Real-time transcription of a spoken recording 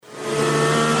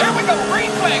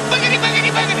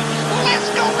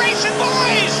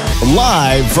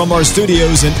Live from our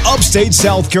studios in upstate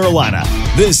South Carolina,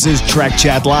 this is Track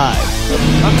Chat Live.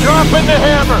 I'm dropping the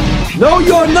hammer. No,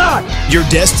 you're not. Your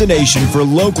destination for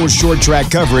local short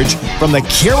track coverage from the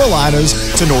Carolinas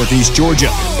to Northeast Georgia.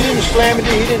 He didn't slam at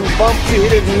you, he didn't bump you, he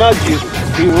didn't nudge you,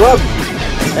 he rubbed you.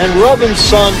 And rubbing,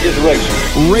 son, is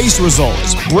racing. Race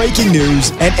results, breaking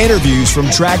news, and interviews from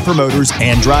track promoters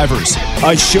and drivers.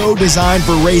 A show designed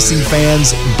for racing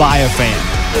fans by a fan.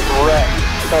 This wreck,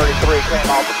 33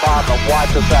 came off the bottom and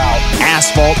wiped us out.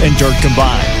 Asphalt and dirt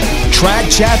combined. Track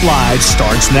Chat Live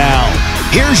starts now.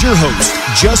 Here's your host,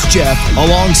 Just Jeff,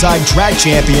 alongside track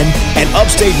champion and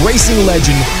upstate racing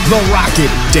legend, the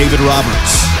Rocket, David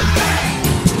Roberts.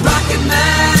 Rocket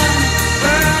Man,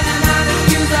 burning out his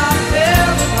fuse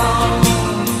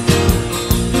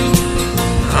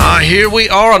out here we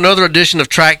are, another edition of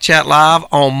Track Chat Live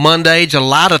on Monday,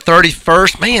 July the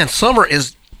 31st. Man, summer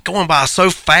is going by so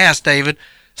fast, David.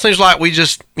 Seems like we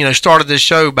just, started this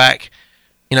show back,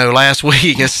 last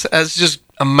week. It's just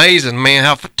amazing, man,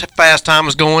 how fast time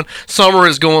is going. Summer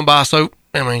is going by so,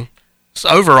 it's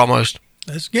over almost.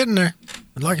 It's getting there.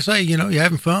 But like I say, you're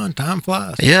having fun. Time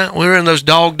flies. Yeah, we're in those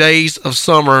dog days of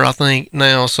summer, I think,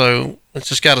 now. So it's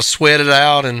just got to sweat it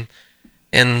out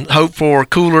and hope for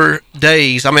cooler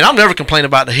days. I'll never complain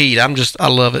about the heat. I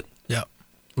love it. Yeah.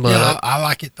 But, yeah, I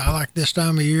like it. I like this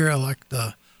time of year. I like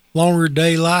the longer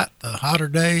daylight, the hotter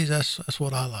days. That's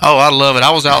what I like. Oh, I love it.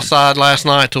 I was outside last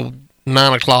night till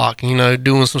 9 o'clock,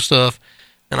 doing some stuff,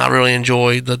 and I really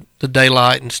enjoyed the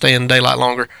daylight and staying in daylight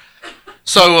longer.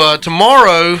 So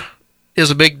tomorrow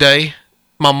is a big day.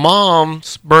 My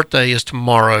mom's birthday is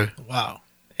tomorrow. Wow.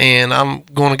 And I'm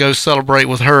going to go celebrate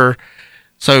with her.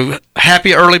 So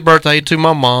happy early birthday to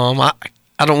my mom. I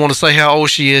don't want to say how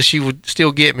old she is. She would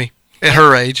still get me at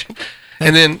her age.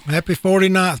 And then happy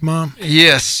 49th, Mom.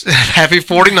 Yes, happy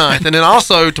 49th. And then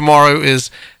also tomorrow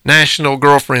is National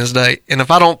Girlfriend's Day. And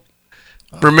if I don't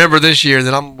remember this year,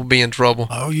 then I'm going to be in trouble.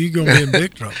 Oh, you're going to be in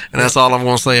big trouble. And that's all I'm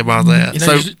going to say about that.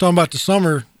 You're talking about the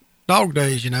summer dog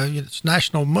days, it's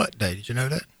National Mutt Day. Did you know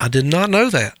that? I did not know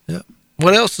that. Yep.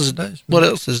 What else is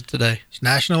today? It's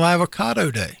National Avocado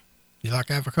Day. You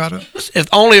like avocado?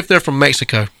 Only if they're from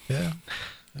Mexico. Yeah.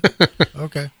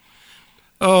 Okay.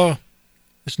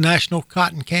 It's National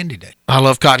Cotton Candy Day. I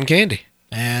love cotton candy.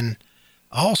 And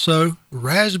also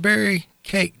Raspberry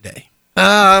Cake Day.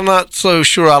 I'm not so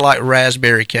sure I like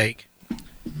raspberry cake.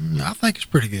 I think it's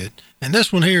pretty good. And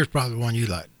this one here is probably the one you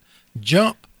like.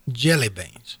 Jump Jelly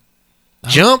Beans.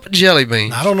 Jump jelly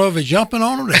beans. I don't know if it's jumping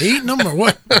on them, they're eating them, or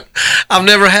what. I've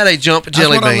never had a jump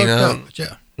jelly bean.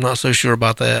 Yeah. Not so sure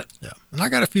about that. Yeah, and I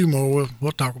got a few more.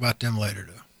 We'll talk about them later,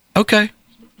 though. Okay.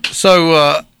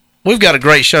 So we've got a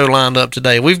great show lined up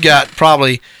today. We've got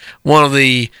probably one of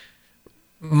the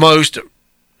most.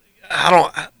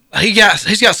 He's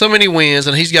got so many wins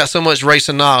and he's got so much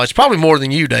racing knowledge. Probably more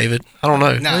than you, David. I don't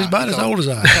know. He's about as old as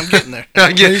I am. I'm getting there.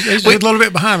 He's just a little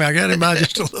bit behind me. I got him by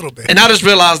just a little bit. And I just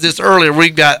realized this earlier.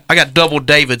 I got double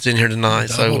Davids in here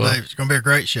tonight. Double Davids. It's going to be a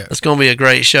great show. It's going to be a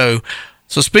great show.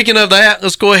 So speaking of that,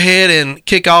 let's go ahead and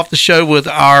kick off the show with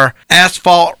our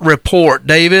asphalt report.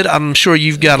 David, I'm sure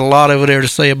you've got a lot over there to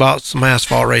say about some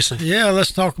asphalt racing. Yeah,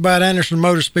 let's talk about Anderson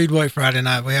Motor Speedway Friday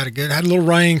night. We had a little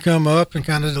rain come up and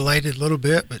kind of delayed it a little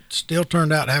bit, but still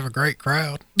turned out to have a great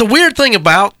crowd. The weird thing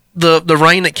about the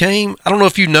rain that came, I don't know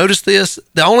if you noticed this,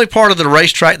 the only part of the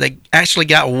racetrack that actually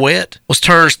got wet was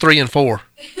turns 3 and 4.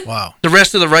 Wow. The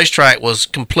rest of the racetrack was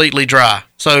completely dry.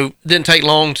 So it didn't take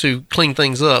long to clean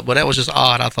things up, but that was just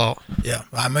odd, I thought. Yeah.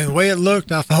 The way it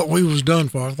looked, I thought we was done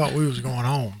for. I thought we was going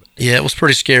home. Yeah, it was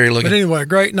pretty scary looking. But anyway,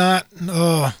 great night.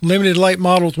 Limited late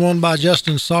models won by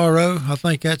Justin Sorrow. I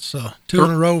think that's 2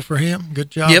 in a row for him.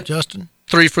 Good job, Justin.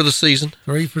 3 for the season.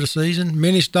 3 for the season.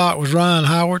 Mini stock was Ryan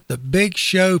Howard. The big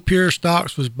show pure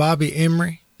stocks was Bobby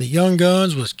Emery. The young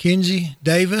guns was Kenzie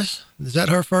Davis. Is that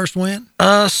her first win?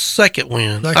 Second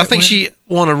win. I think she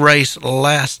won a race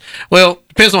last. Well,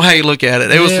 depends on how you look at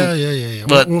it. Yeah.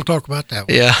 But, we'll talk about that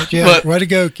one. Yeah. But way to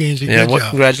go, Kenzie. Yeah, Good job.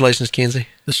 Congratulations, Kenzie.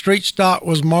 The street stock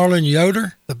was Marlon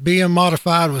Yoder. The BM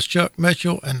modified was Chuck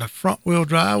Mitchell. And the front wheel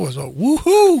drive was a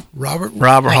woohoo Robert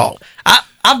Hall.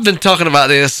 I've been talking about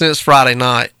this since Friday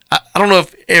night. I don't know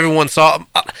if everyone saw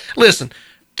it. Listen,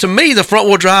 to me, the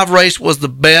front-wheel drive race was the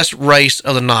best race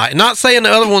of the night. Not saying the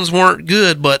other ones weren't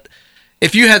good, but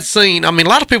if you had seen, a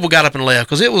lot of people got up and left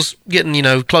because it was getting,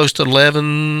 close to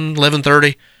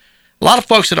 11:30. A lot of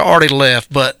folks had already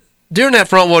left, but during that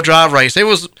front-wheel drive race, there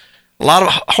was a lot of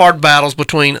hard battles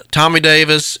between Tommy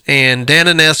Davis and Dan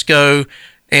Inesco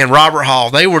and Robert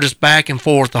Hall. They were just back and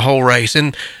forth the whole race.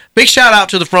 And big shout out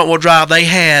to the front wheel drive. They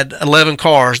had 11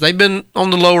 cars. They've been on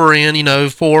the lower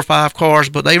end, 4 or 5 cars,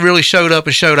 but they really showed up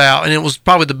and showed out, and it was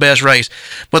probably the best race.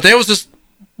 But there was this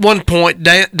one point,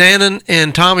 Dan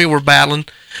and Tommy were battling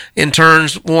in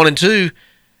turns 1 and 2,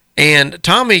 and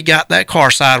Tommy got that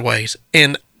car sideways.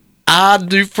 And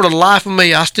for the life of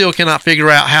me, I still cannot figure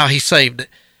out how he saved it.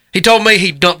 He told me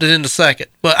he dumped it in the second,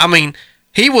 but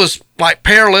he was like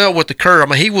parallel with the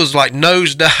curb. He was like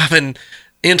nose diving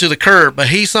into the curb, but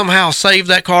he somehow saved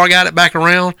that car, got it back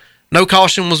around. No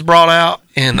caution was brought out,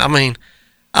 and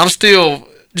I'm still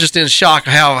just in shock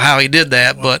of how he did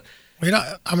that. But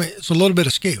it's a little bit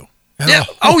of skill. And yeah,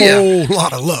 a whole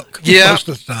lot of luck. Yeah, most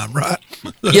of the time, right?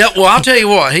 Yeah. Well, I'll tell you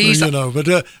what,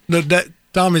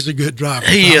 Tommy's a good driver.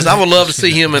 He is. I would love to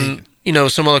see him in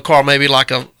some other car, maybe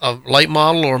like a late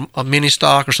model or a mini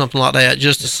stock or something like that,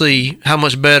 just to see how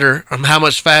much better, how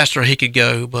much faster he could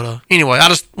go. But anyway, I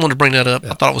just wanted to bring that up.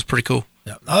 Yeah. I thought it was pretty cool.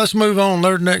 Yeah. Now let's move on.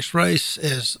 Their next race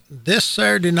is this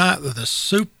Saturday night with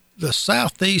the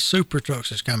Southeast Super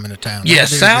Trucks is coming to town.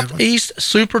 Yes, Southeast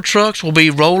Super Trucks will be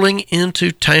rolling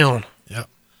into town. Yep.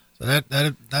 So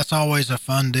that's always a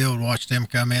fun deal to watch them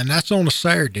come in. That's on a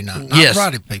Saturday night, not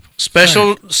Friday, people.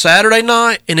 Special Saturday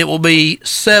night, and it will be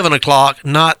 7 o'clock,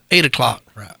 not 8 o'clock.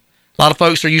 Right. A lot of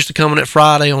folks are used to coming at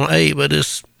Friday on 8, but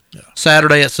it's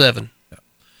Saturday at 7. Yeah.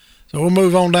 So we'll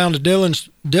move on down to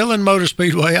Dillon Motor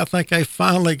Speedway. I think they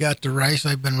finally got the race.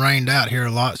 They've been rained out here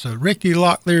a lot. So Ricky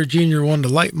Locklear Jr. won the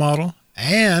late model,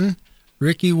 and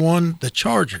Ricky won the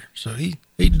Charger. So he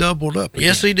doubled up again.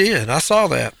 Yes, he did. I saw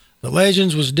that. The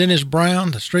Legends was Dennis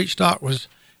Brown. The Street Stock was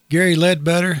Gary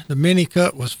Ledbetter. The Mini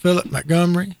Cup was Philip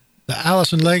Montgomery. The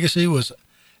Allison Legacy was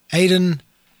Aiden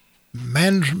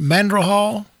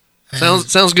Mandrahall.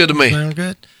 Sounds good to me. Sounds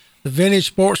good. The Vintage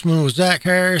Sportsman was Zach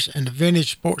Harris, and the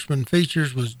Vintage Sportsman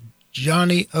Features was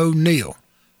Johnny O'Neill.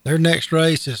 Their next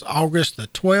race is August the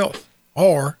 12th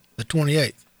or the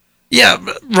 28th. Yeah,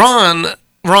 Ron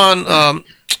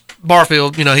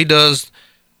Barfield, he does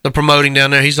the promoting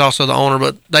down there. He's also the owner,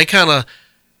 but they kind of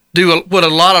do what a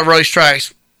lot of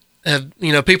racetracks have.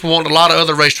 People want a lot of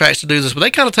other racetracks to do this, but they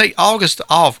kind of take August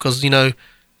off because it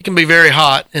can be very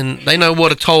hot, and they know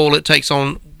what a toll it takes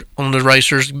on the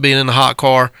racers being in a hot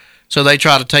car. So they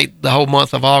try to take the whole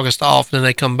month of August off, and then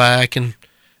they come back and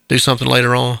do something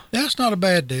later on. That's not a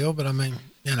bad deal, but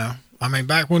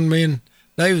back when me and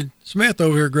David Smith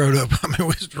over here growed up, we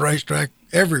was at the racetrack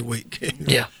every week.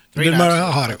 Yeah. It didn't matter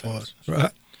how hot it was,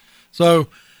 right? So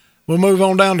we'll move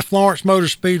on down to Florence Motor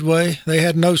Speedway. They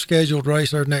had no scheduled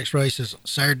race. Their next race is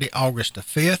Saturday, August the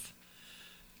 5th.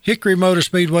 Hickory Motor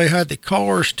Speedway had the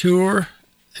Cars Tour,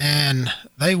 and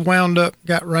they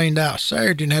got rained out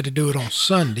Saturday and had to do it on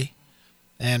Sunday.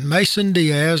 And Mason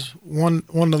Diaz won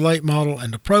the late model,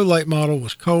 and the pro late model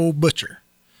was Cole Butcher.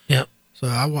 Yep. So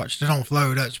I watched it on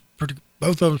Flow. That's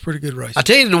both of them pretty good races. I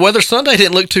tell you, the weather Sunday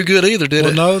didn't look too good either, did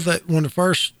it? Well, no, that when the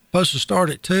first supposed to start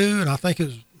at 2, and I think it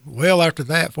was well after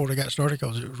that before they got started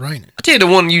because it was raining. I tell you, the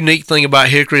one unique thing about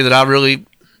Hickory that I really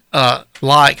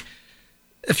like,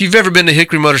 if you've ever been to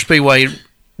Hickory Motor Speedway,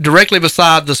 directly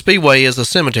beside the speedway is a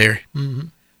cemetery. Mm-hmm.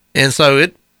 And so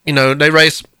they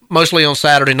race mostly on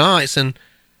Saturday nights, and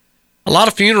a lot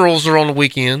of funerals are on the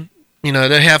weekend.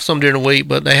 They have some during the week,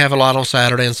 but they have a lot on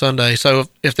Saturday and Sunday. So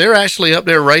if they're actually up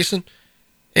there racing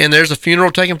and there's a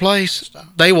funeral taking place,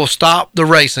 they will stop the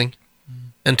racing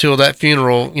until that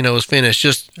funeral, is finished,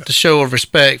 just to show of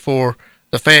respect for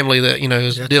the family that,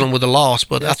 is dealing with the loss.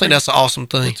 But I think that's an awesome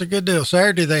thing. It's a good deal.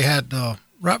 Saturday they had,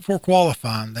 right before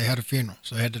qualifying, they had a funeral,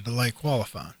 so they had to delay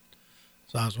qualifying.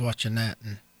 So I was watching that,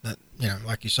 and that,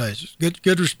 like you say, it's just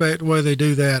good respect the way they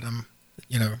do that. I'm,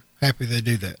 happy they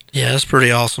do that. Yeah, that's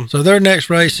pretty awesome. So their next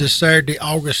race is Saturday,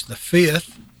 August the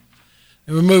 5th.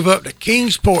 And we move up to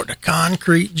Kingsport, the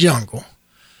Concrete Jungle.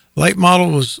 Late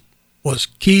model was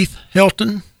Keith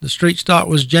Helton. The Street Stock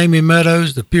was Jamie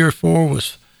Meadows. The Pure 4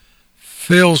 was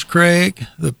Phils Craig.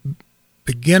 The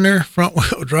beginner front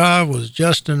wheel drive was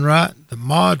Justin Wright. The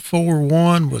Mod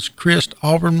 4-1 was Chris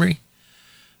Aubrey.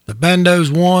 The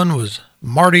Bandos 1 was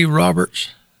Marty Roberts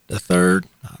III.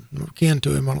 I'm kin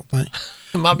to him, I don't think.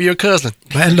 It might be your cousin.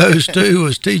 Bandos 2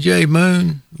 was TJ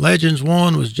Moon. Legends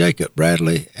 1 was Jacob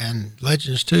Bradley. And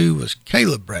Legends 2 was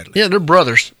Caleb Bradley. Yeah, they're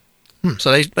brothers.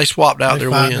 So they swapped out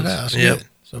their wins. Yep.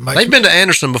 So they've been to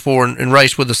Anderson before and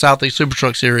raced with the Southeast Super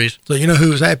Truck Series. So you know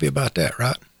who was happy about that,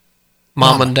 right?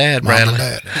 Mom and Dad Bradley. Mom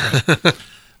and Dad, right.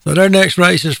 So their next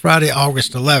race is Friday,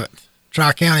 August 11th.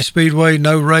 Tri-County Speedway,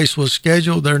 no race was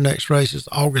scheduled. Their next race is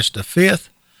August the 5th.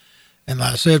 And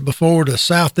like I said before, the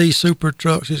Southeast Super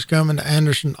Trucks is coming to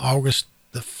Anderson August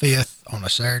the 5th on a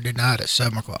Saturday night at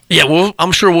 7 o'clock. Yeah,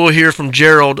 I'm sure we'll hear from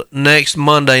Gerald next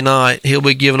Monday night. He'll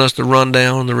be giving us the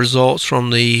rundown, the results from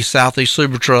the Southeast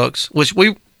Super Trucks, which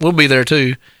we'll be there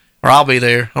too, or I'll be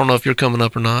there. I don't know if you're coming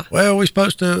up or not. Well, we're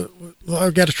supposed to.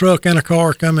 I've got a truck and a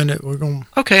car coming that we're going.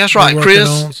 Okay, that's right. Chris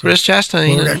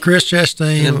Chastain. We got Chris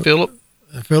Chastain and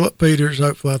Philip Peters.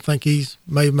 Hopefully, I think he's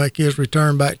may make his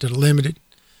return back to the limited.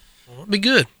 It'll be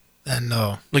good. And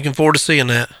looking forward to seeing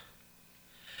that.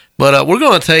 But we're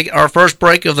going to take our first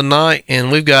break of the night, and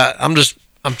I'm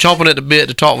chomping at the bit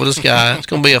to talk with this guy. It's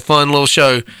going to be a fun little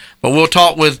show. But we'll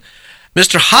talk with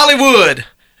Mr. Hollywood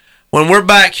when we're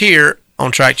back here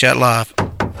on Track Chat Live.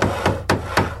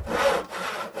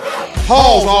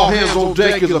 Hall's All Hands on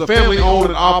Deck is a family-owned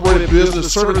and operated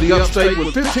business serving the upstate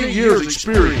with 15 years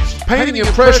experience. Painting and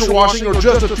pressure washing are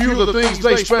just a few of the things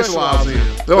they specialize in.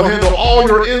 They'll handle all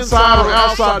your inside or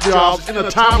outside jobs in a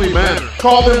timely manner.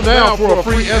 Call them now for a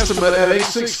free estimate at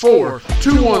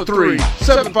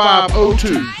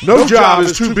 864-213-7502. No job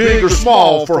is too big or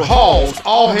small for Hall's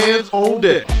All Hands on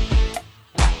Deck.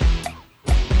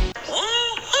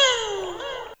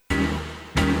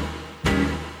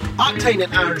 Octane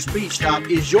and Iron Speed Shop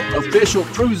is your official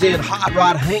cruise-in hot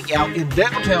rod hangout in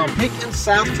downtown Pickens,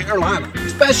 South Carolina.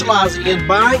 Specializing in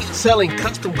buying and selling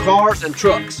custom cars and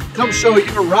trucks. Come show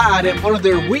your ride at one of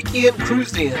their weekend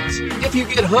cruise-ins. If you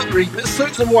get hungry, Miss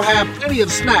Susan will have plenty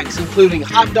of snacks including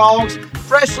hot dogs,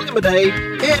 fresh lemonade,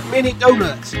 and mini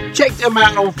donuts. Check them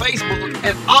out on Facebook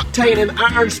at Octane and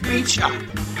Iron Speed Shop.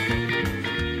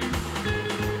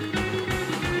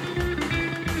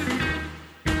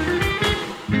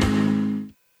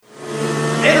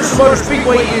 Anderson Motor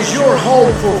Speedway is your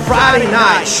home for Friday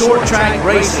night short track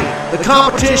racing. The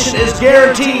competition is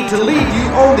guaranteed to leave you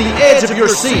on the edge of your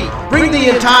seat. Bring the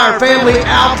entire family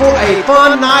out for a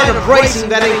fun night of racing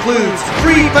that includes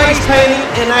free face painting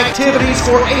and activities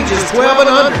for ages 12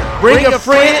 and under. Bring a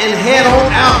friend and head on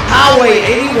out Highway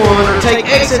 81 or take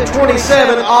exit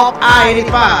 27 off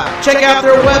I-85. Check out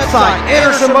their website,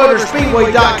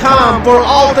 AndersonMotorSpeedway.com, for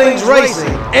all things racing.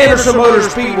 Anderson Motor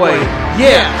Speedway,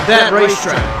 yeah, that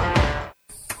racetrack.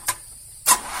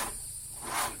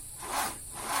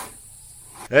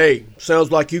 Hey,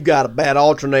 sounds like you got a bad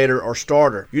alternator or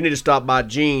starter. You need to stop by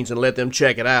Gene's and let them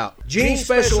check it out. Gene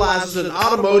specializes in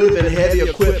automotive and heavy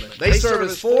equipment. They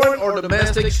service foreign or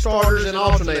domestic starters and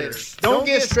alternators. Don't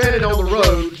get stranded on the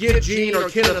road. Give Gene or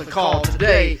Kenneth a call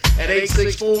today at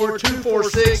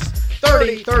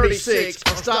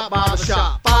 864-246-3036 or stop by the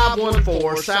shop,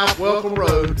 514 South Welcome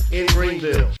Road in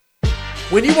Greenville.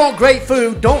 When you want great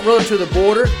food, don't run to the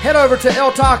border. Head over to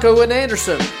El Taco in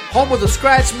Anderson, home of the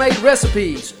scratch-made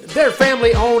recipes. They're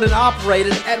family-owned and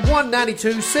operated at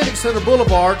 192 Civic Center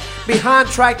Boulevard behind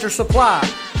Tractor Supply.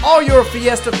 All your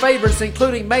Fiesta favorites,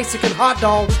 including Mexican hot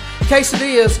dogs,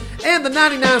 quesadillas, and the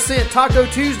 99-cent Taco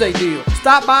Tuesday deal.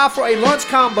 Stop by for a lunch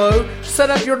combo, set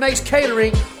up your next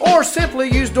catering, or simply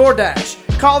use DoorDash.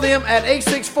 Call them at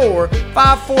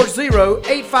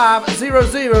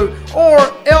 864-540-8500 or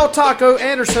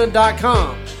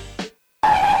eltacoanderson.com.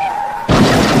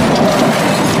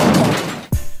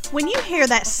 When you hear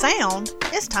that sound,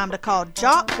 it's time to call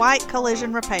Jock White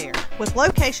Collision Repair. With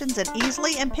locations at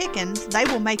Easley and Pickens, they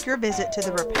will make your visit to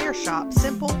the repair shop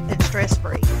simple and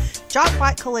stress-free. Jock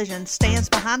White Collision stands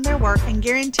behind their work and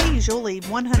guarantees you'll leave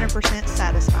 100%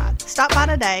 satisfied. Stop by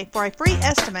today for a free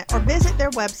estimate or visit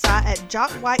their website at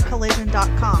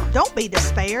jockwhitecollision.com. Don't be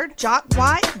despaired. Jock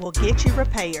White will get you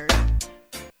repaired.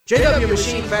 JW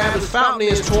Machine Fab is Fountain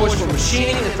Inn's choice for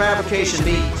machining and fabrication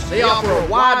needs. They offer a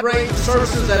wide range of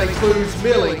services that includes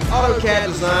milling, AutoCAD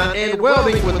design, and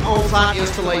welding with on-site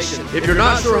installation. If you're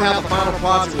not sure how the final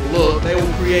project will look, they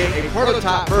will create a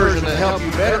prototype version to help you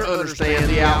better understand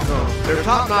the outcome. Their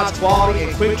top-notch quality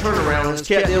and quick turnaround has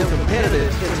kept them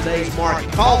competitive in today's market.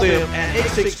 Call them at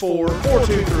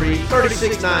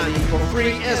 864-423-3690 for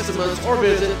free estimates or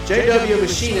visit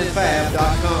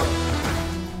jwmachiningfab.com.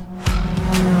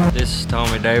 This is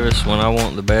Tommy Davis. When I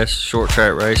want the best short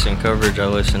track racing coverage, I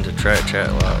listen to Track Chat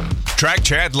Live. Track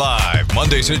Chat Live,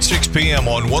 Mondays at 6 p.m.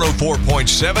 on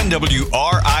 104.7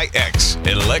 WRIX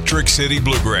in Electric City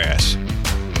Bluegrass.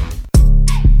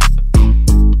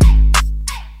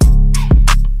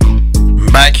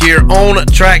 Back here on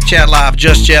Track Chat Live,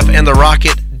 Just Jeff and the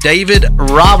Rocket, David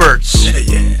Roberts.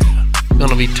 Yeah. Going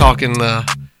to be talking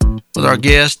with our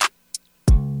guest.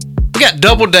 We got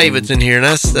double Davids in here, and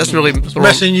that's really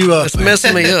messing you up. It's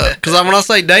messing me up because when I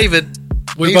say David,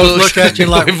 we both look at you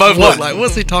like we both what? Look like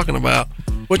what's he talking about?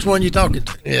 Which one you talking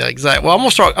to? Yeah, exactly. Well, I'm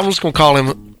just gonna call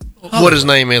him what his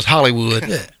name is, Hollywood.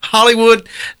 Yeah. Hollywood.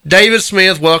 David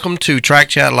Smith. Welcome to Track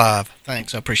Chat Live.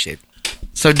 Thanks, I appreciate it.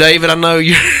 So, David, I know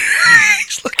you're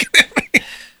he's looking at me.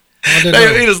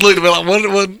 He just looked at me like,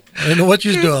 what? I didn't know what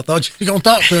you was doing. I thought you were going to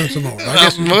talk to him some more. I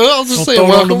guess well, I was just saying, throw it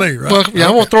welcome on to me, right? Welcome. Yeah,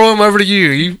 I'm going to throw him over to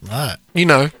you. All right. You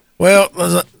know.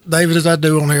 Well, David, as I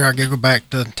do on here, I go back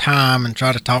to time and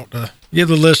try to give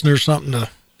the listeners something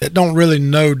that don't really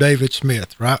know David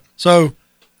Smith, right? So,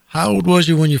 how old was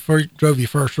you when you first drove your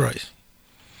first race?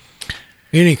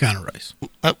 Any kind of race?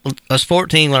 I was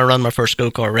 14 when I run my first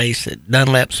go-kart race at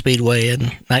Dunlap Speedway in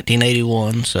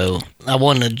 1981. So I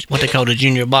won what they call the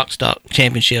Junior Box Stock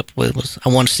Championship. I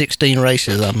won 16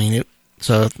 races. I mean,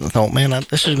 so I thought, man,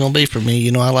 this is going to be for me.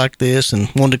 You know, I like this and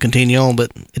wanted to continue on.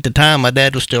 But at the time, my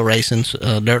dad was still racing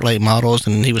dirt late models,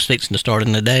 and he was fixing to start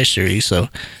in the Dash Series. So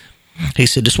he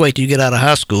said, just wait till you get out of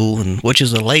high school, which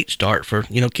is a late start for,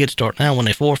 kids start now when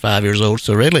they're 4 or 5 years old.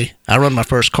 So really, I run my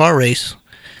first car race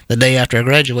the day after I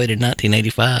graduated in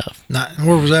 1985.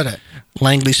 Where was that at?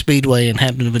 Langley Speedway in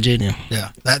Hampton, Virginia.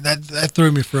 Yeah, that threw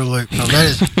me for a loop. No,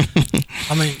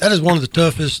 that is one of the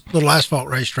toughest little asphalt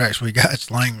racetracks we got.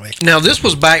 It's Langley. Now, this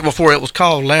was back before it was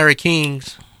called Larry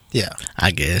King's. Yeah.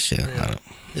 I guess, yeah.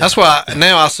 That's why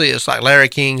now I see it's like Larry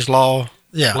King's Law,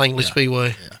 Langley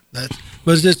Speedway. Yeah,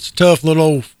 but it's tough little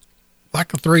old,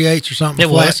 like a 3/8 or something. It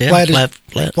was, yeah.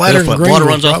 Flatter than water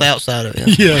runs off the outside of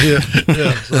it.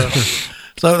 Yeah.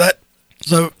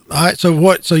 So all right.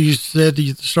 So you said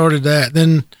you started that.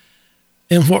 Then,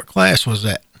 in what class was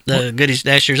that? The Goodies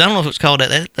Dash Series. I don't know if it's called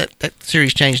that. That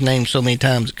series changed names so many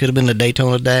times. It could have been the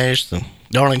Daytona Dash, the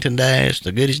Darlington Dash,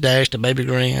 the Goodies Dash, the Baby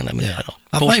Grand. I mean,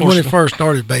 I think when it first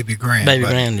started, Baby Grand.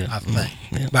 Yeah. I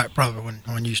think back probably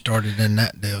when you started in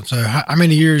that deal. So how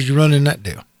many years you run in that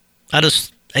deal? I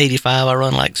just 85. I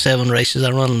run like 7 races. I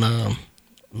run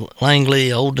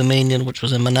Langley, Old Dominion, which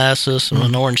was in Manassas. I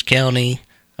run Orange County.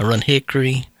 I run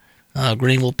Hickory,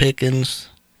 Greenville, Pickens,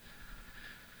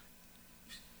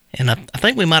 and I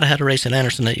think we might have had a race in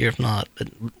Anderson that year, if not. But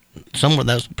somewhere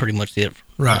that was pretty much it.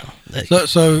 Right.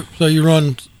 So you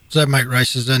run 7, 8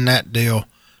 races in that deal.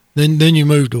 Then you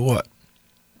moved to what?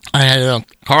 I had a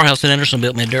car house in Anderson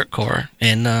built me a dirt car,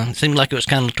 and it seemed like it was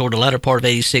kind of toward the latter part of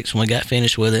 '86 when we got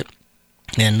finished with it,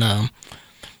 and.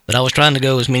 But I was trying to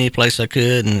go as many places I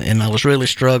could, and I was really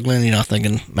struggling,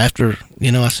 thinking after,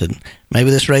 I said, maybe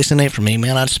this racing ain't for me,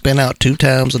 man. I'd spin out 2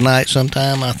 times a night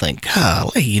sometime. I think,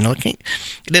 golly, it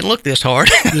didn't look this hard.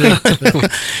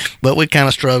 But we kind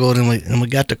of struggled, and we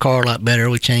got the car a lot better.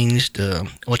 We changed,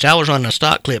 which I was running a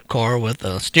stock clip car with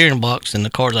a steering box, and the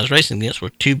cars I was racing against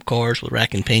were tube cars with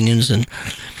rack and pinions, and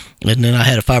then I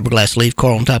had a fiberglass leaf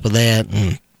car on top of that,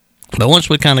 But once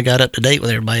we kind of got up to date with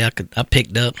everybody, I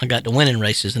picked up. I got to winning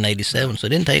races in '87, so it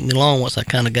didn't take me long once I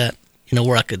kind of got,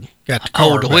 where I could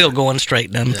hold the wheel going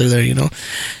straight down through there,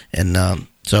 And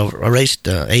so I raced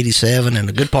 '87 and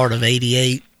a good part of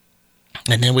 '88,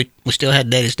 and then we still had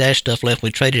Daddy's Dash stuff left.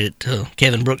 We traded it to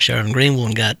Kevin Brookshire in Greenville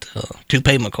and got 2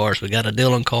 pavement cars. We got a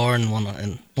Dillon car and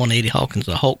one Eddie Hawkins,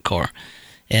 a Hulk car.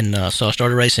 And so I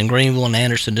started racing Greenville and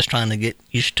Anderson, just trying to get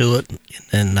used to it,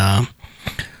 and.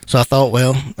 So I thought,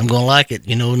 well, I'm going to like it,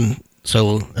 and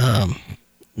so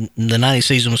the 90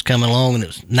 season was coming along, and it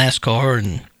was NASCAR,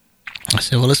 and I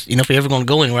said, well, let's, if you're ever going to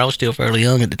go anywhere, I was still fairly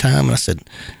young at the time, and I said,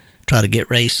 try to get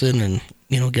racing and,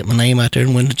 get my name out there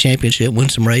and win the championship, win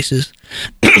some races.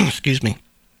 Excuse me.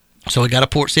 So we got a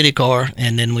Port City car,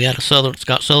 and then we had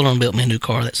Scott Sutherland built me a new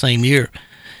car that same year,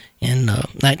 and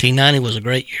 1990 was a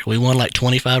great year. We won like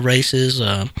 25 races,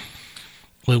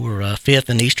 we were 5th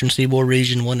in the Eastern Seaboard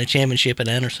region, won the championship at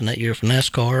Anderson that year for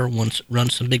NASCAR, run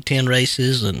some Big Ten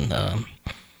races, and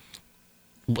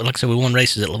like I said, we won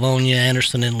races at Livonia,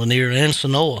 Anderson, and Lanier, and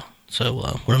Sonoa.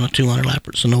 So we're on a 200 lapper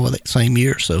at Sonoa that same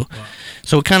year. So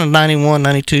so kind of 91,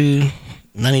 92,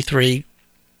 93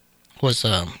 was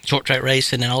short track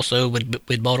racing, and also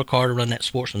we'd bought a car to run that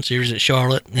Sportsman Series at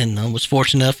Charlotte, and was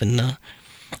fortunate enough in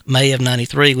May of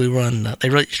 '93, we run. They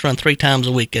used to run 3 times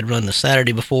a week. They'd run the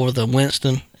Saturday before the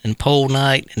Winston and pole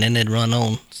night, and then they'd run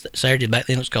on Saturday. Back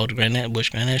then it was called the Busch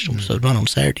Grand National, so it'd run on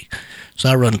Saturday. So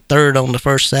I run 3rd on the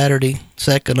first Saturday,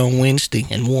 2nd on Wednesday,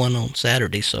 and 1 on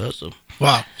Saturday. So it was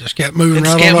wow, just kept moving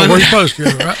right on where you're supposed to,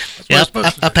 right? Yeah,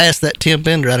 I passed that Tim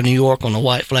Bender out of New York on the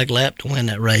white flag lap to win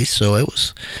that race, so it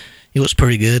was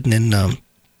pretty good. And then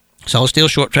so I was still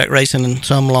short track racing, and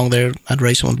some along there I'd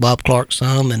race with Bob Clark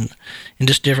some, and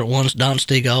just different ones. Don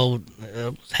Stegall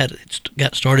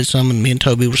got started some, and me and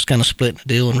Toby were just kind of splitting the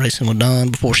deal and racing with Don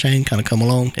before Shane kind of come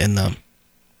along, and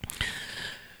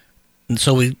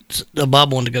so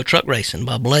Bob wanted to go truck racing,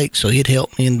 Bob Blake, so he'd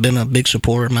helped me and been a big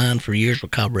supporter of mine for years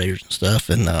with carburetors and stuff,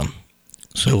 and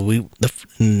so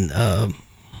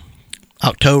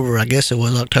October, I guess it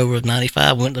was October of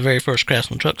 '95, we went to the very first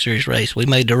Craftsman Truck Series race. We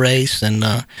made the race, and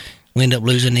we ended up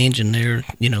losing the engine there,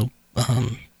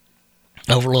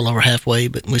 over a little over halfway,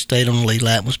 but we stayed on the lead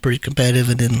lap and was pretty competitive.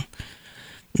 And then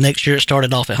next year it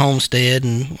started off at Homestead,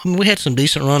 and we had some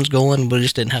decent runs going, but we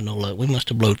just didn't have no luck. We must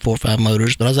have blowed 4 or 5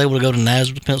 motors, but I was able to go to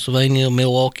Nazareth, Pennsylvania,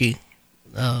 Milwaukee.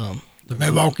 The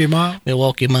Milwaukee Mile?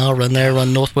 Milwaukee Mile,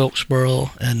 run North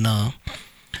Wilkesboro, and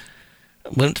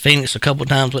went to Phoenix a couple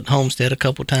times, went to Homestead a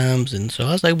couple times, and so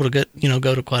I was able to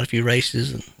go to quite a few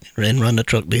races and run the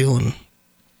truck deal. And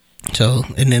so,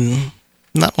 and then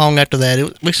not long after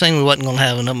that, we seen we wasn't going to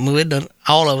have enough. We'd done,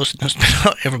 all of us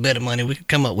spent every bit of money we could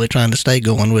come up with trying to stay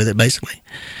going with it, basically.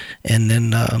 And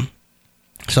then,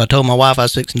 so I told my wife I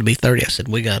was fixing to be 30. I said,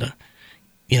 we got to,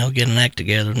 get an act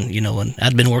together. And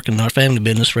I'd been working in our family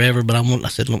business forever, but I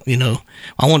said,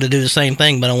 I wanted to do the same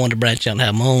thing, but I wanted to branch out and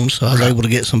have my own. So I was able to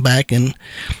get some back, and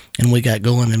we got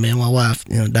going. And me and my wife,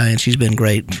 Diane, she's been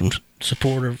great from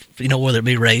supportive, whether it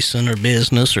be racing or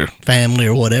business or family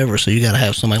or whatever. So you got to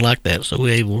have somebody like that. So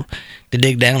we're able to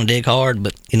dig down and dig hard.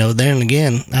 But, then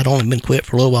again, I'd only been quit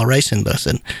for a little while racing, but I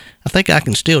said, I think I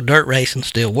can still dirt race and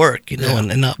still work,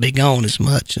 and not be gone as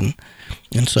much. And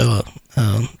so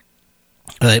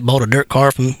I bought a dirt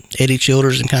car from Eddie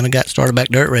Childers and kind of got started back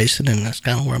dirt racing, and that's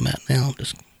kind of where I'm at now,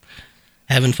 just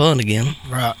having fun again.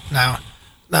 Right. Now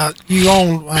you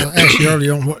own, I asked you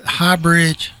earlier, on what, High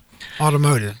Bridge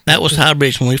Automotive? That was High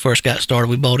Bridge when we first got started.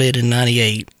 We bought it in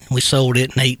 98. We sold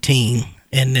it in 18.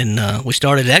 And then we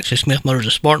started actually Smith Motors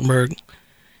of Spartanburg,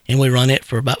 and we run it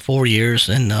for about 4 years.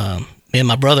 And me and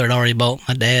my brother had already bought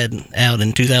my dad out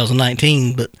in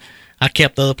 2019, but I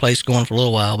kept the other place going for a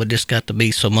little while, but just got to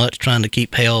be so much trying to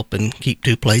keep help and keep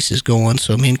 2 places going.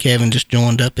 So me and Kevin just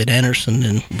joined up at Anderson,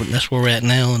 and that's where we're at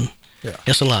now. And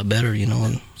it's a lot better,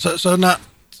 And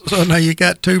So now you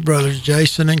got 2 brothers,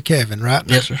 Jason and Kevin, right?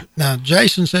 Yes, sir. Now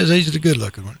Jason says he's the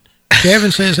good-looking one.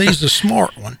 Kevin says he's the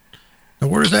smart one. Now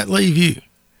where does that leave you?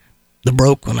 The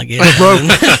broke one, I guess. The broke one.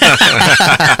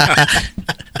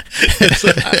 So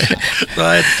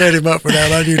I had to set him up for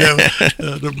that. I knew that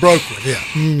was, the broke one, yeah.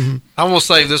 Mm-hmm. I'm going to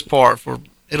save this part for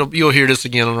you'll hear this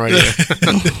again on radio.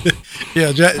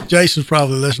 Yeah, Jason's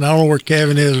probably listening. I don't know where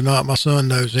Kevin is or not. My son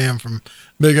knows him from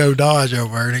Big O Dodge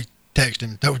over there, and he texted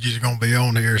and told you he's going to be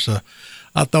on here, so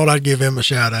I thought I'd give him a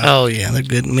shout out. Oh yeah, they're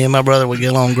good. Me and my brother, we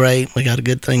get along great. We got a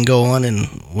good thing going, and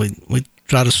we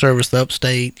try to service the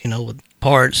upstate, with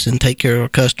parts and take care of our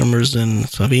customers. And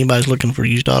so if anybody's looking for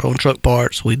used auto and truck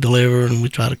parts, we deliver, and we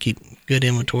try to keep good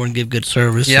inventory and give good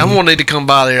service. Yeah, I'm gonna need to come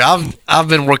by there. I've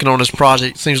been working on this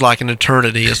project. Seems like an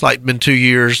eternity. It's like been 2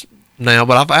 years now,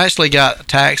 but I've actually got a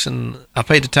tax, and I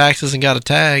paid the taxes and got a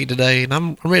tag today, and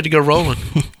I'm ready to go rolling.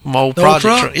 My old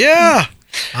project truck. Yeah.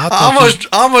 I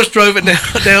almost drove it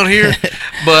down here,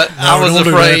 but I was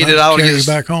afraid that I would get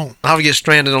back home. I would get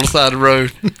stranded on the side of the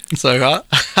road, so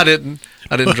I didn't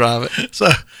drive it. So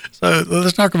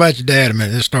let's talk about your dad a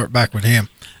minute. Let's start back with him.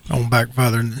 On back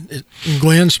further,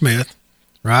 Glenn Smith,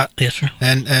 right? Yes, sir.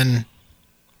 And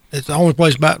it's the only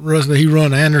place about that he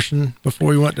run Anderson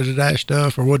before he went to the dash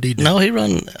stuff, or what did he do? No, he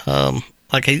run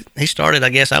like he started. I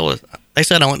guess They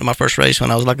said I went to my first race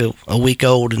when I was like a week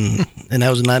old, and that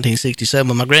was in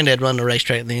 1967. My granddad run the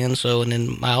racetrack then, and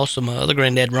then my other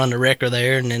granddad run the wrecker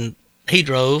there, and then he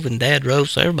drove and Dad drove,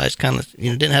 so everybody's kind of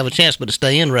didn't have a chance but to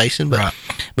stay in racing. But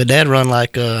but Dad run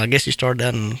like I guess he started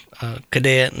out in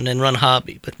cadet and then run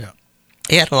hobby, but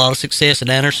he had a lot of success at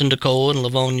Anderson, Decoa, and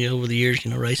Livonia over the years,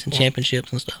 racing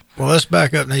championships and stuff. Well, let's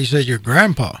back up now. You said your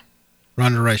grandpa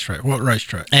run the racetrack. What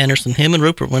racetrack? Anderson. Him and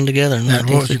Rupert went together. And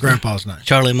what was your grandpa's name?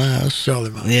 Charlie Mize. Charlie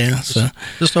Mize. Yeah.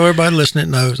 Just so everybody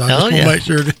listening knows. I just want to make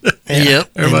sure.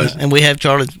 Yep. And we have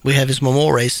Charlie. We have his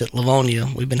memorial race at Livonia.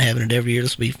 We've been having it every year.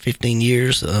 This will be 15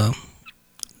 years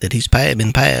that he's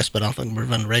been passed, but I think we're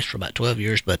running the race for about 12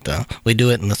 years. But we do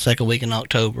it in the second week in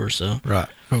October. So right.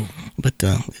 Cool. But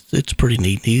it's pretty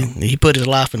neat. He put his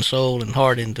life and soul and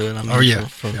heart into it. I mean,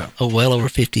 for well over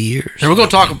 50 years. And we're going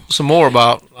to talk some more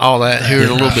about all that here in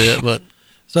a little bit. But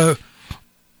so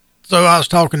I was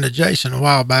talking to Jason a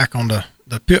while back on the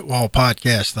Pit Wall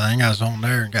podcast thing. I was on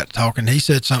there and got to talking. He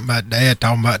said something about Dad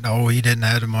talking about, he didn't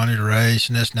have the money to race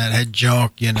and this and that, had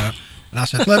junk, And I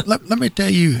said, let me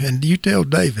tell you, and you tell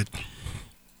David,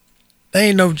 they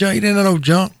ain't no junk. He didn't have no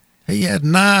junk. He had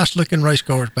nice looking race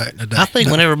cars back in the day. I think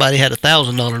when everybody had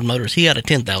 $1,000 motors, he had a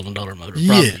 $10,000 motor. Probably,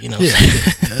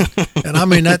 Yeah. And I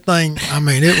mean that thing. I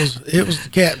mean it was the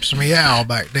Cap's Meow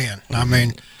back then. I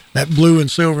mean that blue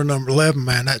and silver number 11,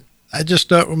 man. That just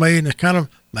stuck with me, and it's kind of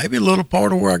maybe a little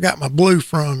part of where I got my blue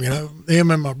from.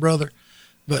 Him and my brother.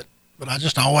 But but I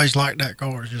just always liked that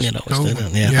car. It's just cool.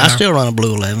 I still run a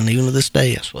Blue 11 even to this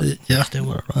day. That's what I still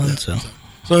want to run.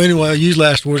 So anyway, I usually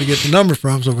ask where to get the number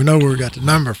from, so we know where we got the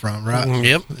number from, right?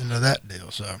 Yep. Into that deal.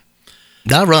 So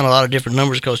I run a lot of different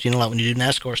numbers because like when you do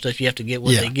NASCAR stuff, you have to get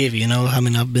what they give you. I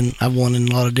mean, I've won in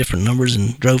a lot of different numbers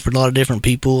and drove for a lot of different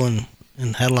people and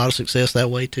had a lot of success that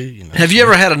way too. Have you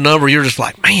ever had a number you're just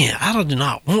like, man, I do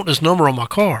not want this number on my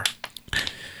car?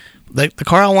 The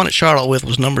car I won at Charlotte with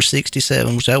was number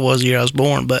 67, which that was the year I was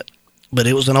born, but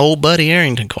it was an old Buddy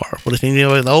Arrington car. But if you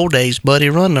know in the old days, Buddy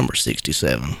run number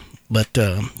 67. But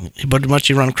he pretty much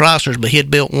he run Chrysler's, but he had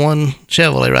built one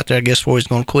Chevrolet right there, I guess, before he's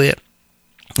going to quit.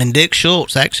 And Dick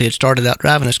Schultz actually had started out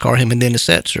driving this car, him and Dennis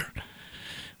Setzer.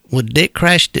 Well, Dick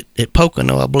crashed it at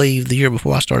Pocono, I believe, the year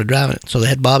before I started driving it. So they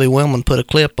had Bobby Wellman put a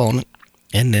clip on it,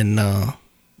 and then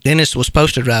Dennis was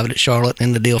supposed to drive it at Charlotte,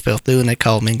 and the deal fell through, and they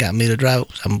called me and got me to drive it.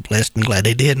 I'm blessed and glad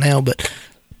they did now, but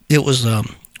it was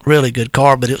really good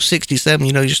car, but it was 67.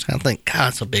 You just kind of think, God,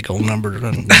 it's a big old number to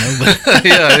run. But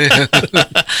yeah.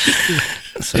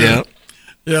 So,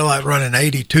 yeah, like running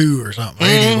 82 or something,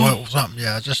 80 something.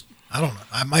 Yeah, I don't know.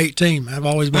 I'm 18. I've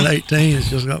always been 18. It's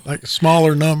just got like a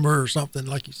smaller number or something,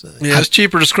 like you said. Yeah, it's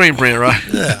cheaper to screen print, right?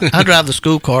 Yeah. I drive the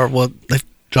school car. Well, they've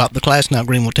dropped the class now at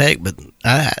Greenville Tech, but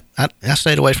I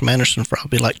stayed away from Anderson for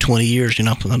probably like 20 years,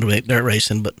 under dirt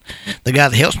racing. But the guy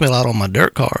that helps me a lot on my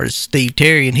dirt car is Steve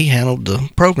Terry, and he handled the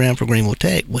program for Greenville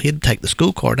Tech. Well, he'd take the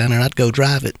school car down there, and I'd go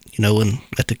drive it, and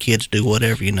let the kids do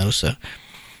whatever, so.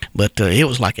 But it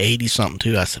was like 80-something,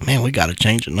 too. I said, man, we got to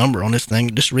change the number on this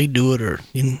thing. Just redo it.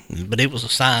 But it was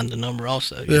assigned the number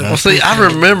also. Well, see, I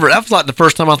remember, that was like the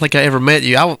first time I think I ever met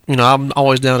you. I'm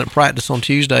always down at practice on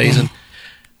Tuesdays, and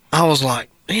I was like,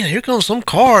 man, here comes some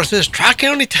car. It says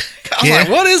Tri-County Tech. I was like,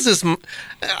 what is this?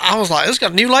 I was like, it's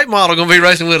got a new late model going to be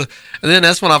racing with us. And then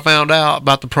that's when I found out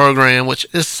about the program, which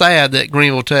is sad that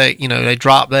Greenville Tech, they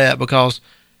dropped that because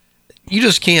you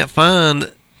just can't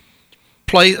find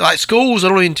like schools. They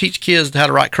don't even teach kids how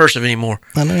to write cursive anymore.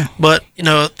 I know. But,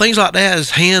 things like that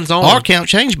is hands-on. Or count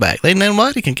change back.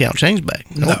 Nobody can count change back.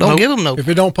 Don't give them no. If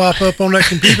it don't pop up on that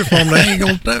computer form, they ain't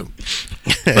going to do.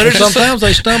 But sometimes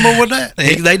they stumble with that.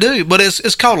 They do. But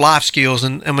it's called life skills.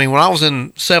 And, I mean, when I was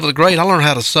in 7th grade, I learned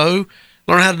how to sew,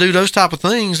 learned how to do those type of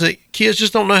things that kids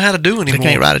just don't know how to do anymore. They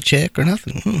can't write a check or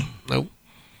nothing. Nope.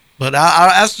 But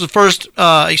that's the first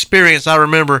experience I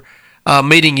remember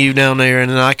meeting you down there, and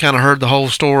then I kind of heard the whole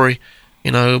story,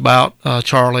 about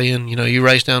Charlie, and you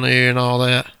raced down there and all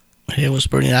that. It was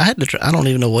pretty. I don't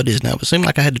even know what it is now, but it seemed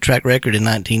like I had the track record in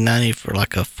 1990 for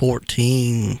like a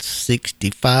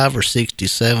 1465 or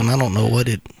 67. I don't know what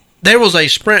it. There was a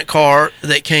sprint car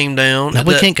that came down. Now,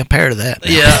 we can't compare to that.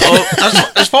 Yeah,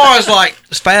 as far as like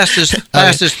fastest and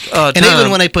time.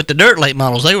 even when they put the dirt late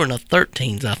models, they were in the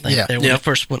 13s, I think. Yeah. When they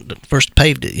first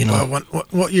paved it,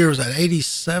 What year was that?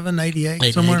 87, 88,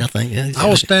 88, somewhere? I think. Yeah, I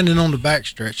was standing on the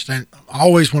backstretch.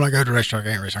 Always when I go to racetrack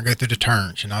game race, I go through the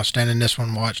turns. I was standing this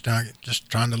one, watching, just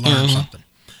trying to learn something.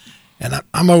 And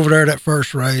I'm over there that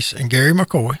first race, and Gary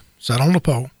McCoy sat on the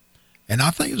pole, and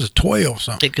I think it was a 12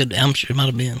 something. I'm sure it might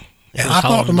have been. And I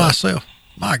thought to myself,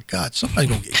 my God, somebody's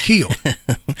going to get killed.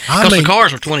 Because the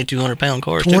cars were 2,200-pound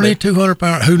cars. 2,200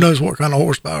 pound. Who knows what kind of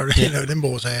horsepower them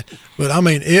boys had? But I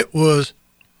mean, it was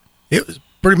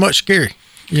pretty much scary,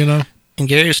 And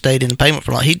Gary stayed in the pavement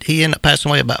for long. He ended up passing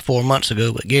away about 4 months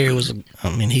ago. But Gary was,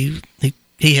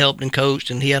 he helped and coached,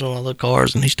 and he had a lot of the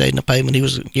cars, and he stayed in the pavement.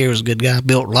 Gary was a good guy.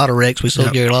 Built a lot of wrecks. We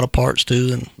sold Gary a lot of parts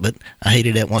too. But I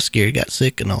hated that once Gary got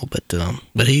sick and all. But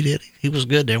he did. He was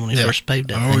good there when he first paved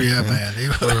that. Oh yeah,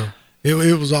 man.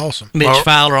 It was awesome. Mitch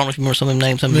Fowler, I don't know if you remember some of them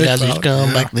names. Some of the guys that used to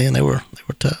come back then. They were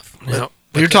tough. Yeah.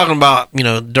 You're talking about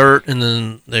dirt, and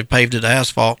then they paved it to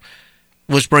asphalt,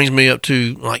 which brings me up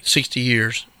to like 60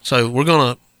 years. So we're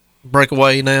gonna break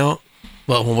away now,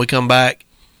 but when we come back,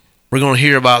 we're going to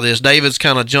hear about this. Hollywood's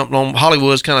kind of jumped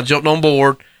on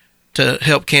board to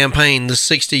help campaign the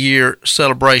 60-year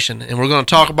celebration. And we're going to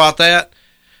talk about that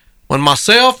when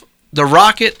myself, the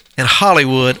Rocket, and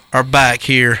Hollywood are back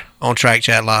here on Track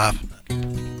Chat Live.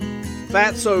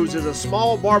 Fatso's is a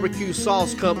small barbecue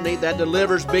sauce company that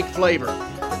delivers big flavor.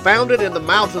 Founded in the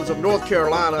mountains of North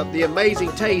Carolina, the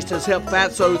amazing taste has helped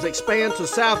Fatso's expand to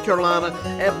South Carolina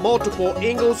at multiple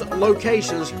Ingalls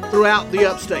locations throughout the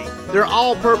upstate. Their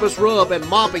all-purpose rub and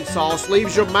mopping sauce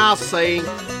leaves your mouth saying,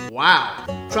 wow.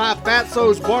 Try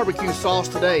Fatso's barbecue sauce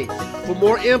today. For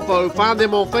more info, find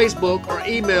them on Facebook or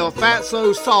email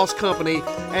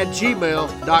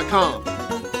fatsosaucecompany@gmail.com.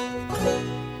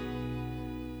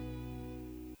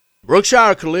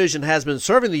 Brookshire Collision has been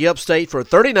serving the upstate for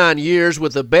 39 years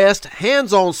with the best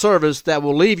hands-on service that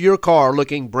will leave your car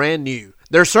looking brand new.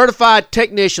 Their certified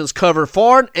technicians cover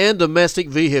foreign and domestic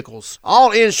vehicles.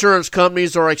 All insurance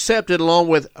companies are accepted along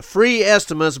with free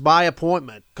estimates by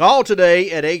appointment. Call today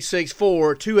at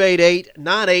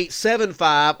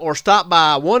 864-288-9875 or stop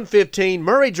by 115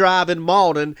 Murray Drive in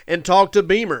Malden and talk to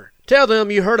Beamer. Tell them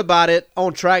you heard about it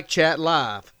on Track Chat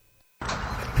Live.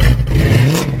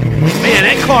 Man,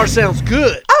 that car sounds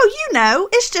good. Oh, you know,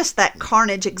 it's just that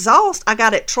Carnage exhaust I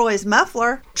got at Troy's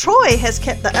Muffler. Troy has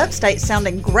kept the Upstate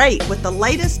sounding great with the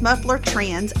latest muffler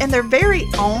trends and their very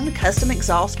own custom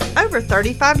exhaust for over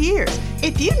 35 years.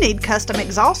 If you need custom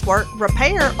exhaust work,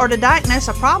 repair, or to diagnose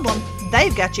a problem,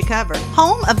 they've got you covered.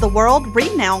 Home of the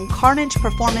world-renowned Carnage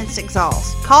Performance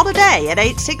Exhaust. Call today at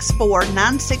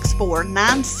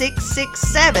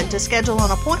 864-964-9667 to schedule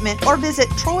an appointment or visit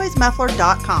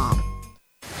troysmuffler.com.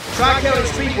 Tri-County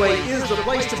Speedway is the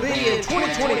place to be in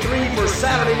 2023 for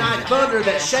Saturday Night Thunder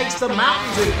that shakes the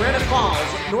mountains in Granite Falls,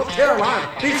 North Carolina.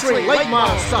 Featuring late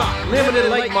model stock,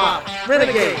 limited late model,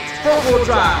 renegades, front-wheel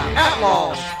drive,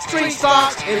 outlaws, street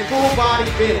stocks, and full-body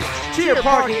finish. Tier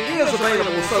parking is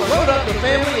available, so load up the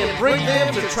family and bring them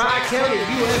to Tri-County,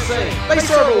 USA. They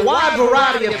serve a wide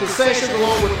variety of concessions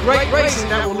along with great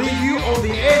racing that will leave you on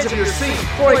the edge of your seat.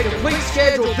 For a complete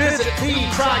schedule, visit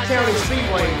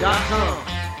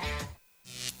TheTriCountySpeedway.com.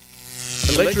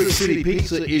 Electric City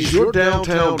Pizza is your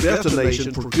downtown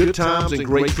destination for good times and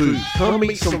great food. Come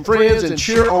meet some friends and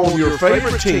cheer on your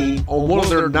favorite team on one of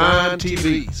their 9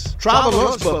 TVs. Try the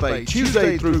lunch buffet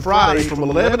Tuesday through Friday from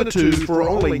 11 to 2 for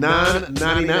only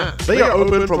 $9.99. They are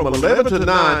open from 11 to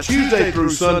 9 Tuesday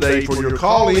through Sunday for your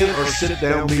call-in or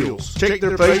sit-down meals. Check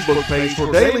their Facebook page for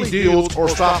daily deals or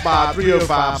stop by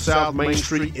 305 South Main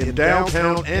Street in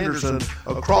downtown Anderson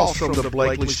across from the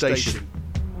Blakely Station.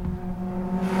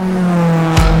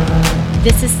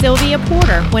 This is Sylvia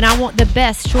Porter. When I want the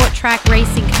best short track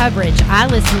racing coverage, I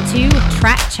listen to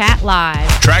Track Chat Live.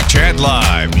 Track Chat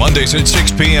Live, Mondays at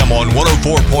 6 p.m. on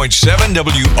 104.7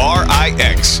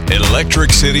 WRIX, Electric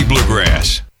City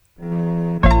Bluegrass.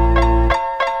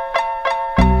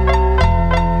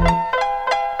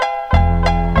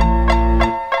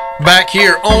 Back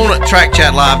here on Track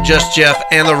Chat Live, Just Jeff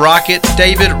and the Rocket,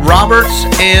 David Roberts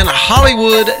and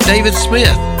Hollywood David Smith.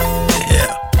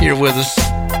 Yeah. Here with us.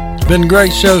 Been a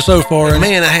great show so far.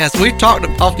 Man, it has. We've talked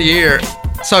off the air.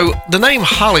 So the name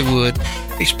Hollywood,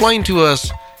 explain to us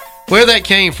where that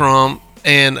came from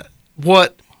and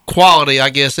what quality, I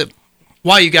guess,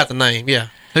 why you got the name. Yeah.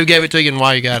 Who gave it to you and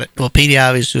why you got it? Well, Petey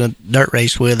Ivey's a dirt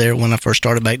race with there when I first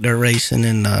started back dirt racing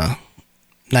in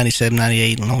 97,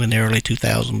 98, and in the early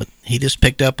 2000. But he just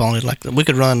picked up on it. Like we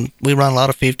run a lot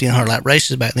of 50 and 100 lap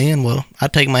races back then. Well,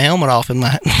 I'd take my helmet off and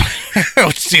it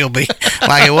would still be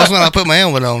like it was when I put my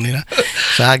helmet on, you know.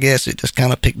 So I guess it just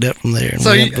kind of picked up from there.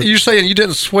 So you're saying you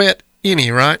didn't sweat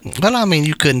any, right? Well, I mean,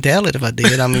 you couldn't tell it if I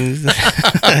did. I mean,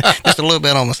 just a little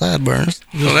bit on my sideburns.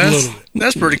 Well,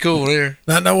 that's pretty cool there.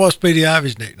 Now what's Petey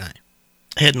Ivey's nickname?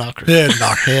 Head knocker. Head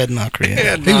knocker. Head knocker. Yeah.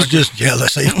 Head knocker. He was just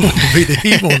jealous. He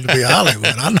wanted to be Hollywood.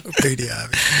 I know Petey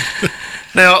Ivey.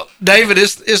 Now, David,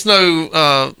 it's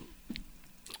no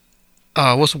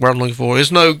what's the word I'm looking for?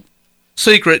 It's no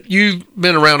secret. You've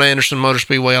been around Anderson Motor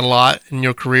Speedway a lot in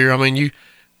your career. I mean, you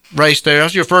raced there.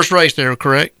 That's your first race there,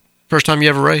 correct? First time you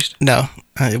ever raced? No,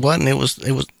 it wasn't. It was.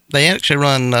 They actually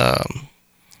run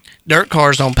dirt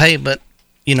cars on pavement,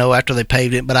 you know, after they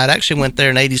paved it. But I'd actually went there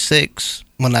in '86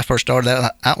 when I first started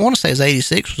out. I want to say it was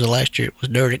 '86 was the last year it was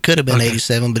dirt. It could have been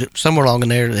 '87, but somewhere along in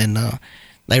there. And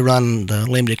they run the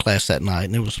limited class that night,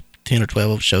 and there was 10 or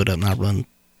 12 of us showed up, and I run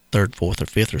 3rd, 4th, or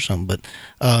 5th or something.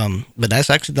 But that's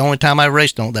actually the only time I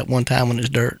raced on that one time when it was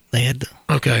dirt. They had to.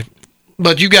 Okay.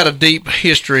 But you got a deep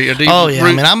history, route.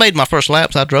 I mean, I made my first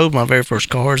laps. I drove my very first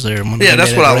cars there.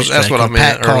 That's what I meant.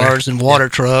 Packed cars and water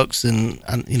trucks, and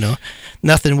you know,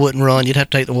 nothing wouldn't run. You'd have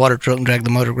to take the water truck and drag the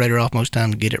motor grader off most of the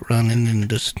time to get it running, and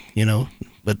just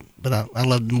But I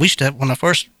loved. We used to have, when I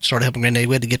first started helping Granddaddy,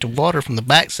 we had to get the water from the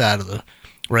backside of the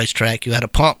racetrack. You had a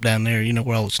pump down there, you know,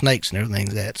 where all the snakes and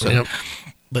everything's at. So. Yep.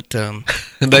 But and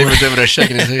David's over there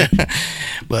shaking his head.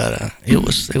 But it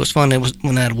was fun. It was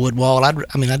when I had a wood wall. I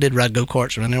did ride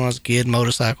go-karts around there when I was a kid,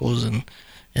 motorcycles but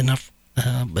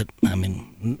I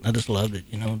mean, I just loved it.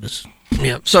 You know, just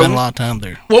spent a lot of time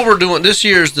there. What we're doing this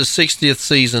year is the 60th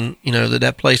season. You know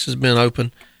that place has been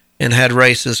open and had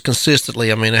races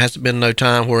consistently. I mean, it hasn't been no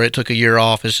time where it took a year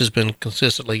off. It's just been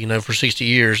consistently, you know, for 60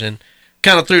 years, and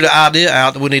kind of threw the idea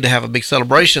out that we need to have a big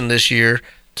celebration this year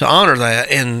to honor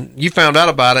that. And you found out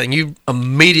about it and you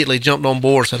immediately jumped on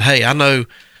board and said, hey, I know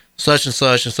such and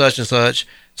such and such and such.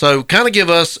 So kind of give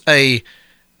us a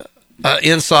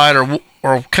insight or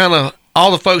kind of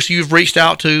all the folks you've reached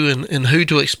out to and who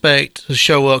to expect to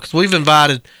show up. Because we've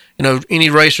invited, any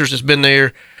racers that's been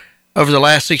there over the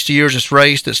last 60 years that's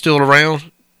raced that's still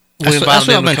around. That's what I've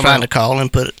been trying to call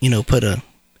and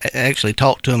actually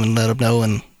talk to them and let them know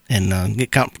and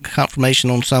get confirmation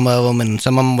on some of them, and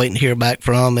some of them I'm waiting to hear back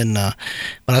from. And when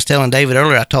I was telling David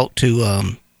earlier, I talked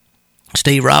to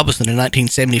Steve Robinson in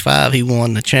 1975. He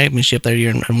won the championship that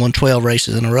year and won 12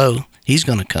 races in a row. He's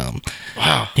going to come.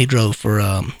 Wow. He drove for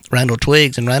Randall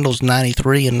Twiggs, and Randall's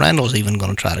 93, and Randall's even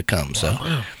going to try to come. So,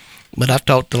 wow. But I've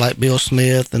talked to like Bill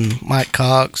Smith and Mike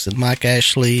Cox and Mike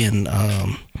Ashley and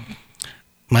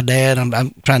my dad.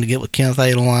 I'm trying to get with Kenneth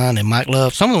Adeline and Mike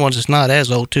Love. Some of the ones that's not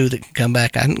as old too that can come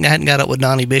back. I hadn't got up with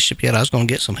Donnie Bishop yet. I was going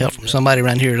to get some help from somebody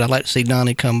around here. I'd like to see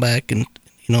Donnie come back and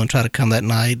and try to come that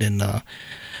night. And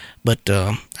but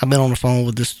I've been on the phone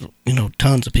with this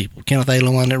tons of people. Kenneth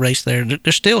Adeline that raced there.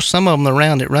 There's still some of them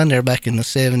around that run there back in the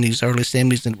 70s, early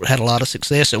 70s, and had a lot of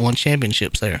success that won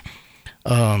championships there.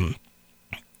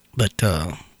 But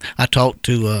I talked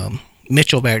to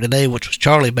Mitchell Barrett today, which was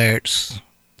Charlie Barrett's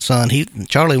son.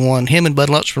 Charlie won. Him and Bud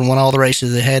Lunsford won all the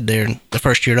races they had there in the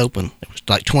first year at Open. It was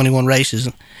like 21 races,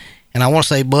 and I want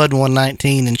to say Bud won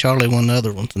 19 and Charlie won the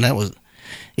other ones, and that was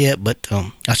it. But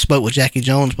I spoke with Jackie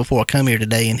Jones before I come here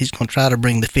today, and he's going to try to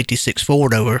bring the 56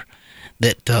 Ford over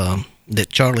that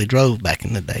Charlie drove back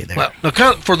in the day there. Well,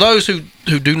 now, for those who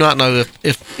do not know,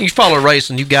 if you follow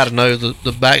racing, you got to know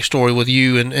the backstory with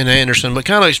you and Anderson, but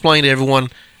kind of explain to everyone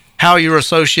how you're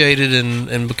associated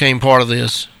and became part of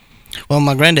this. Well,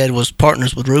 my granddad was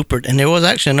partners with Rupert, and there was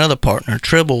actually another partner,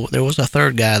 Tribble. There was a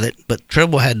third guy but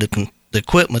Tribble had the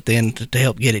equipment then to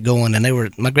help get it going,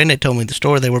 and my granddad told me the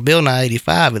story. They were building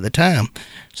I-85 at the time,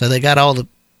 so they got all the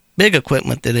big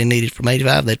equipment that they needed from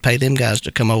 85. They'd pay them guys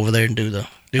to come over there and do the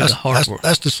hard work.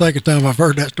 That's the second time I've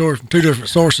heard that story from two different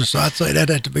sources, so I'd say that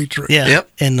had to be true. Yeah.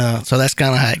 Yep. And so that's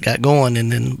kind of how it got going. And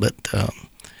then, but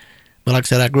like I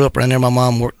said, I grew up around there. My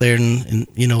mom worked there, and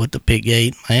at the pit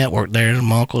gate. My aunt worked there, and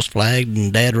my uncles flagged,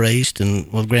 and Dad raced,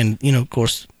 and of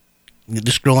course,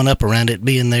 just growing up around it,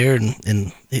 being there,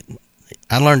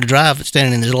 I learned to drive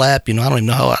standing in his lap. I don't even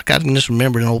know how. I can just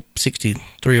remember an old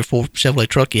 63 or 4 Chevrolet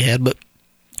truck he had, but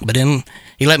then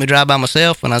he let me drive by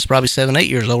myself when I was probably 7, 8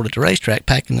 years old at the racetrack,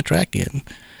 packing the track in.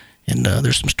 And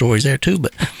there's some stories there too,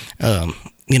 but, and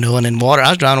then I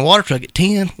was driving a water truck at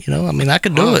 10, I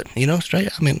could do it, straight.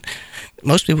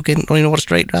 Most people don't even know what a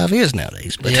straight drive is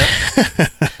nowadays. But yeah.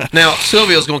 Now,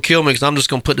 Sylvia's going to kill me because I'm just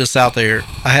going to put this out there.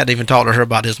 I hadn't even talked to her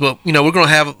about this, but, we're going to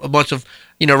have a bunch of,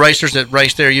 racers that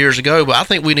raced there years ago, but I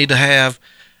think we need to have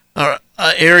an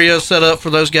area set up for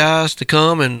those guys to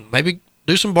come and maybe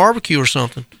do some barbecue or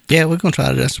something. Yeah, we're going to try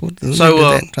to do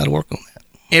that. Try to work on that.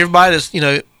 Everybody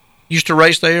that's, used to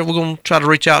race there, we're going to try to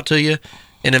reach out to you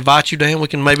and invite you down. We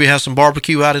can maybe have some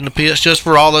barbecue out in the pits just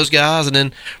for all those guys, and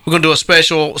then we're going to do a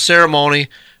special ceremony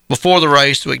before the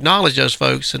race to acknowledge those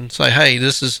folks and say, hey,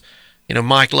 this is,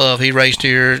 Mike Love, he raced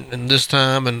here and this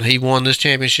time, and he won this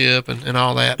championship and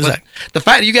all that. Exactly. But the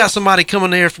fact that you got somebody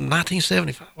coming there from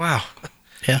 1975, wow.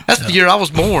 Yeah, that's the year I was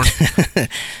born.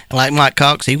 Like Mike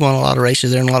Cox, he won a lot of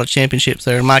races there and a lot of championships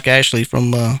there. Mike Ashley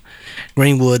from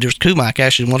Greenwood, there's 2 Mike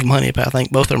Ashleys, one from Honey. I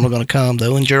think both of them are going to come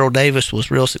though. And Gerald Davis was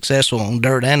real successful on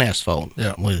dirt and asphalt.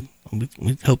 Yeah, we're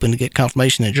hoping to get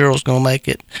confirmation that Gerald's going to make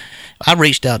it. I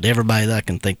reached out to everybody that I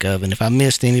can think of, and if I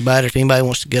missed anybody, if anybody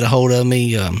wants to get a hold of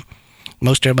me,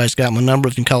 most everybody's got my number.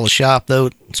 If you can call the shop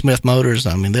though, Smith Motors,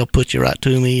 they'll put you right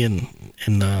to me and.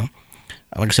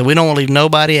 Like I said, we don't want to leave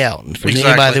nobody out. And if there's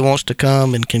anybody that wants to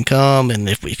come and can come, and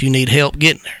if you need help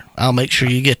getting there, I'll make sure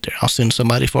you get there. I'll send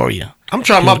somebody for you. I'm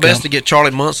trying my best to get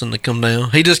Charlie Munson to come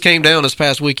down. He just came down this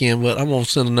past weekend, but I'm going to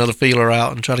send another feeler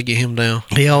out and try to get him down.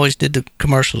 He always did the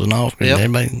commercials and all. Yep.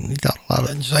 Everybody, he thought a lot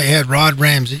of it. They had Rod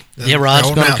Ramsey. Yeah,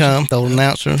 Rod's going to come, the old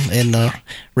announcer. And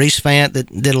Reese Fant that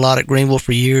did a lot at Greenville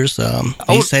for years.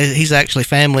 He's actually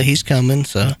family. He's coming.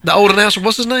 So the old announcer,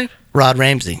 what's his name? Rod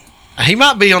Ramsey. He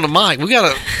might be on the mic. We're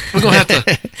gonna have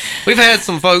to. We've had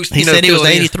some folks. He said he was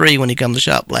 83 when he come to the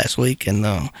shop last week,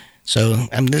 and so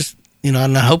I'm just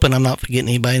I'm not hoping I'm not forgetting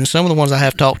anybody. And some of the ones I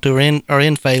have talked to are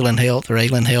in failing health or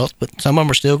ailing health, but some of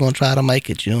them are still going to try to make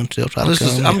it. And still try to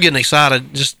come. I'm getting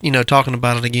excited just talking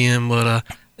about it again. But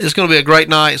it's going to be a great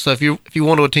night. So if you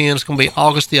want to attend, it's going to be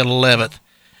August the 11th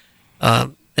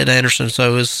at Anderson.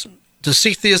 So it's the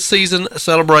 60th season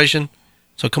celebration.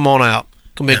 So come on out.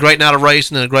 It's going to be a great night of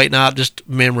racing and a great night, just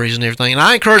memories and everything. And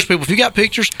I encourage people, if you got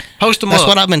pictures, post them up. That's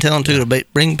what I've been telling too, to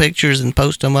bring pictures and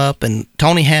post them up. And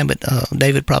Tony Hammett,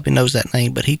 David probably knows that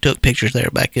name, but he took pictures there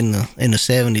back in the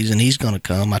 70s, and he's going to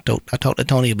come. I talked to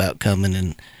Tony about coming,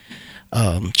 and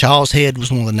Charles Head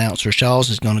was one of the announcers. Charles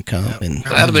is going to come, and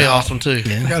that'll be awesome too.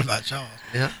 Yeah. Forgot about Charles.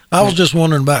 Yeah. I was just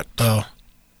wondering about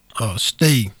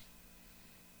Steve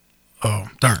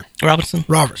Dern. Robertson.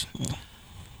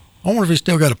 I wonder if he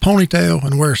still got a ponytail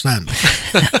and wears sandals.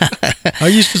 I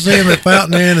used to see him at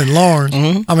Fountain Inn and Lawrence.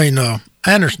 I mean,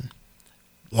 Anderson.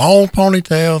 Long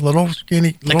ponytail, little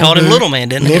skinny. They called him Little Man,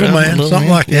 didn't they? Little Man,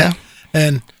 something like that. Yeah.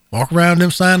 And walk around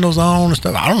them sandals on and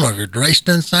stuff. I don't know if he raced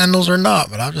in sandals or not,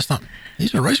 but I just thought,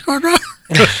 he's a race car driver.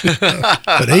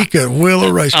 But he could wheel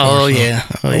a race car. Oh, yeah.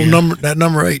 That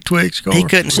number 8 Twix car. He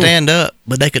couldn't stand up,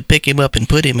 but they could pick him up and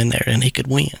put him in there, and he could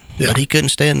win. Yeah. But he couldn't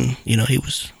stand, he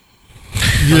was...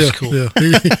 Yeah, cool. Yeah.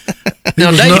 He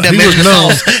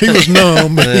was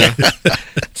numb. Yeah.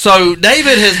 So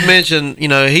David has mentioned,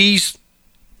 he's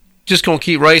just going to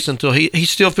keep racing until he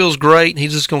still feels great.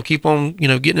 He's just going to keep on,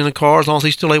 getting in the car. As long as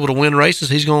he's still able to win races,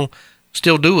 he's going to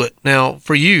still do it. Now,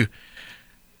 for you,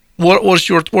 what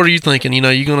are you thinking?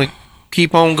 You going to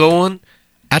keep on going?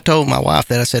 I told my wife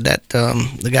that. I said that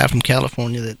the guy from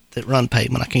California that run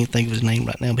pavement, I can't think of his name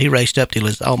right now, but he raced up till he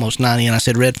was almost 90, and I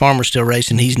said, Red Farmer's still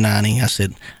racing, he's 90. I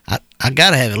said, I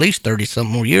got to have at least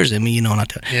 30-something more years in me, and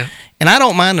and I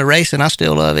don't mind the racing, I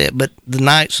still love it, but the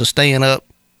nights of staying up,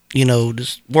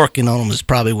 just working on them is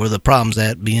probably where the problem's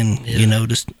at, being,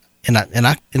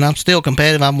 and I'm still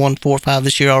competitive. I'm won 4 or 5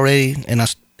 this year already, and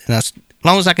as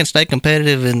long as I can stay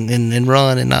competitive and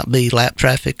run and not be lap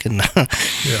traffic and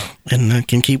and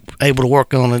can keep able to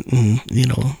work on it, and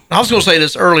I was going to say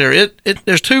this earlier.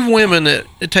 There's 2 women that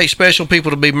it takes special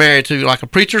people to be married to, like a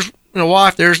preacher's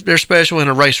wife. They're special, and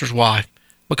a racer's wife,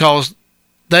 because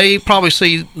they probably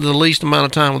see the least amount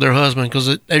of time with their husband,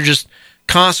 because they're just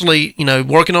constantly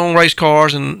working on race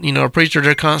cars, and a preacher,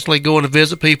 they're constantly going to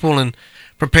visit people and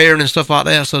preparing and stuff like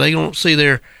that, so they don't see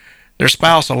their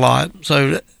spouse a lot.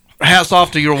 So hats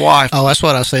off to your wife. Oh, that's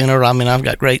what I was saying earlier. I mean, I've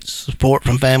got great support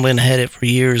from family, and I had it for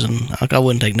years, and I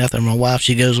wouldn't take nothing from my wife.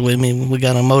 She goes with me. We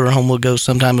got a motorhome. We'll go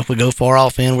sometime if we go far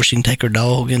off in where she can take her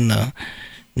dog, and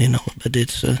but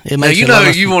it's it makes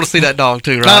you want to see that dog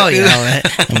too, right? Oh yeah,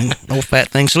 I mean, old fat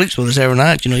thing sleeps with us every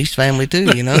night. He's family too.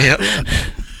 Yep.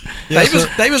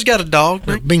 Davis got a dog.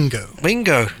 Bingo.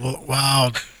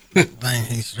 Wild thing.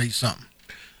 He's something.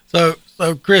 So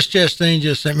Chris Chastain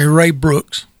just sent me Ray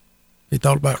Brooks. He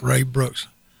thought about Ray Brooks.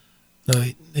 So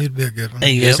he'd be a good one.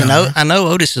 Yes, I know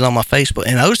Otis is on my Facebook,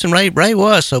 and Otis and Ray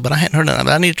was, but I hadn't heard nothing.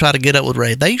 I need to try to get up with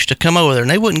Ray. They used to come over there,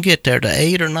 and they wouldn't get there to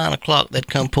 8 or 9 o'clock. They'd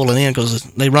come pulling in because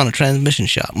they run a transmission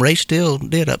shop. Ray still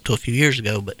did up to a few years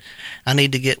ago, but I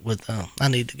need to get with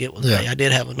Ray. I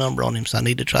did have a number on him, so I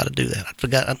need to try to do that. I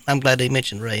forgot. I'm glad they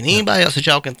mentioned Ray. And anybody else that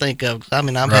y'all can think of? I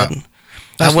mean, I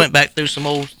went back through some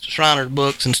old Shriner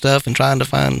books and stuff and trying to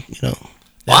find, Well,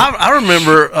 I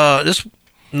remember this,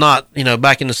 not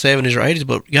back in the 70s or 80s,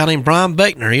 but a guy named Brian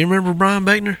Beckner. You remember Brian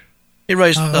Beckner? He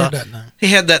raced. He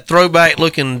had that throwback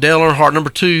looking Dale Earnhardt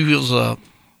number 2. He was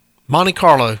Monte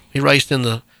Carlo. He raced in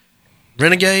the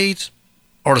Renegades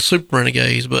or the Super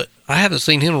Renegades, but I haven't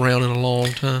seen him around in a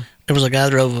long time. There was a guy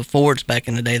that drove a Fords back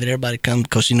in the day that everybody come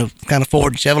because kind of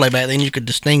Ford and Chevrolet back then you could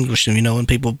distinguish them. And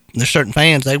people, there's certain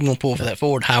fans they want to pull for that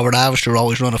Ford. Howard Ivester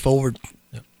always run a Ford.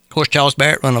 Of course, Charles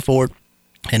Barrett run a Ford.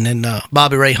 And then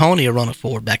Bobby Ray Honey run a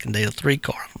Ford back in the day, a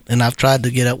 3-car. And I've tried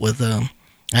to get up with, I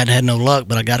had no luck,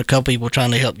 but I got a couple people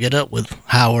trying to help get up with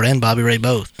Howard and Bobby Ray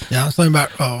both. Yeah, I was thinking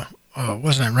about,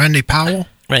 what's his name, Randy Powell?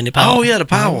 Randy Powell. Oh, yeah, the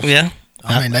Powell. Yeah.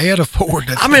 I mean, they had a Ford.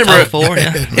 I remember a Ford.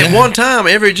 At one time,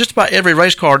 just about every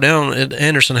race car down at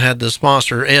Anderson had the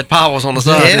sponsor. Ed Powell was on the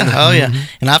side. Yeah, oh yeah.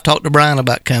 And I've talked to Brian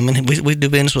about coming. We do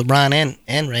business with Brian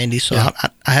and Randy, so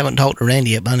I haven't talked to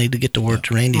Randy yet, but I need to get the word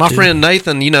to Randy. My friend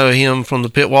Nathan, you know him from the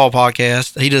Pit Wall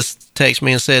podcast. He just texted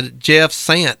me and said Jeff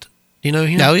Sant. You know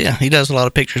him? Oh yeah, he does a lot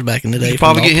of pictures back in the day. You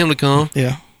probably get him to come.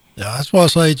 Yeah. Yeah, that's why I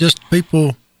say just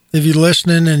people. If you're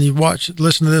listening and you listen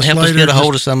to this help later, us get a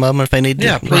hold of some of them if they need to.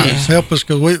 Yeah, please help us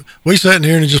because we sitting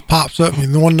here and it just pops up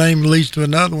and one name leads to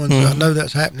another one. So I know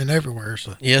that's happening everywhere.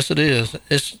 So yes, it is.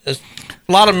 It's a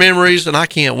lot of memories, and I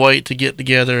can't wait to get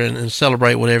together and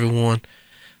celebrate with everyone.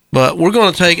 But we're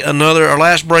going to take our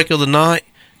last break of the night.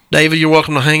 David, you're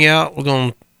welcome to hang out. We're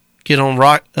going to get on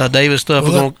David's stuff.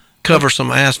 We're going to cover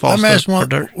some asphalt stuff for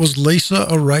dirt. Was Lisa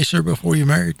a racer before you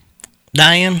married?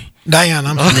 Diane,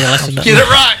 I'm sorry. Yeah, get it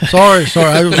right. Sorry.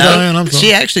 I was Diane. I'm sorry.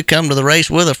 She actually come to the race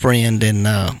with a friend and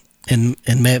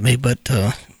met me, but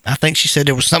I think she said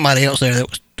there was somebody else there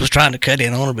that was trying to cut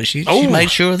in on her, but she made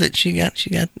sure that she got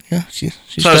she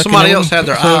so somebody else had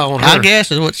their eye on her. I guess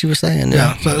is what she was saying.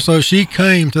 Yeah. So she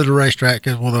came to the racetrack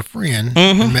with a friend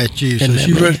and met you. So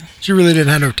she really didn't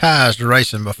have no ties to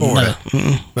racing before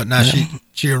that. But now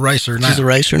she She a racer now. She's a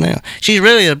racer now. She's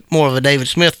really more of a David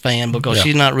Smith fan because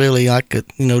she's not really like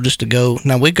just to go.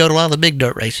 Now we go to a lot of the big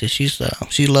dirt races. She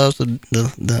loves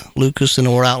the Lucas and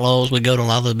the War Outlaws. We go to a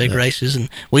lot of the big races, and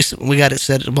we got it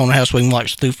set up on our house. We can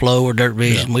watch through Flow or Dirt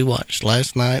Vision. Yeah. We watched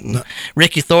last night, and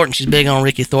Ricky Thornton. She's big on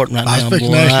Ricky Thornton right now. Boy,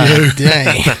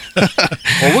 dang.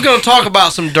 Well, we're going to talk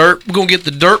about some dirt. We're going to get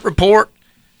the dirt report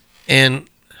and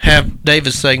have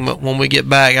David's segment when we get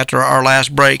back after our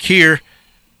last break here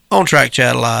on Track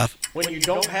Chat Live. When you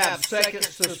don't have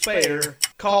seconds to spare,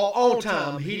 call On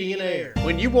Time Heating and Air.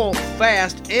 When you want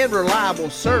fast and reliable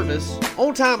service,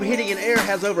 On Time Heating and Air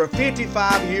has over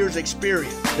 55 years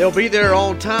experience. They'll be there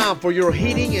on time for your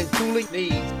heating and cooling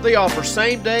needs. They offer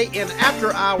same-day and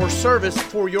after-hour service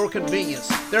for your convenience.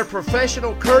 Their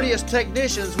professional, courteous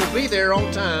technicians will be there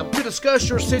on time to discuss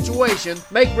your situation,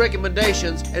 make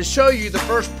recommendations, and show you the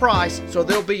first price so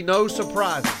there'll be no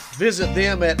surprises. Visit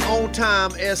them at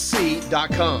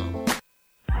ontimesc.com.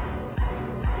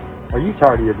 Are you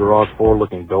tired of your garage floor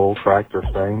looking dull, cracked, or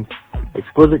stained?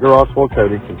 Exquisite Garage Floor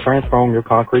Coating can transform your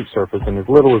concrete surface in as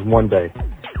little as one day.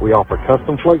 We offer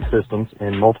custom flake systems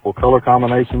in multiple color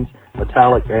combinations,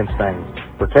 metallic, and stains.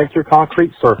 Protect your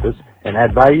concrete surface and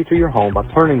add value to your home by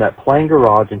turning that plain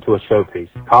garage into a showpiece.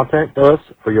 Contact us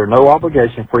for your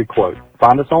no-obligation free quote.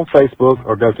 Find us on Facebook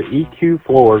or go to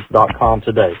eqfloors.com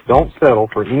today. Don't settle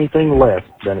for anything less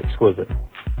than exquisite.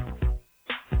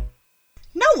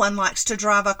 No one likes to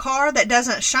drive a car that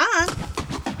doesn't shine.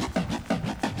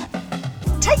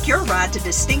 Take your ride to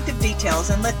Distinctive Details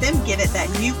and let them give it that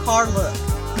new car look.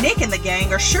 Nick and the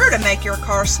gang are sure to make your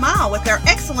car smile with their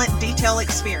excellent detail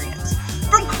experience.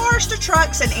 From cars to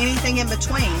trucks and anything in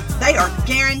between, they are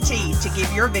guaranteed to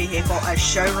give your vehicle a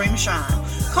showroom shine.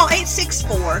 Call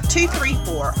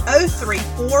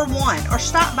 864-234-0341 or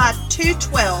stop by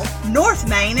 212 North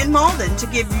Main in Malden to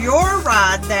give your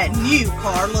ride that new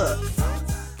car look.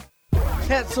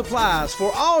 Pet supplies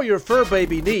for all your fur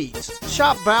baby needs.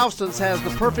 Shop Valston's has the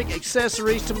perfect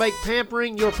accessories to make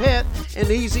pampering your pet an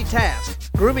easy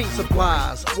task. Grooming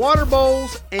supplies, water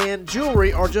bowls, and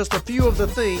jewelry are just a few of the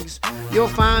things you'll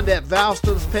find at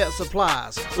Valston's Pet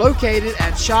Supplies. Located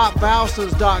at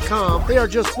shopvalstons.com, they are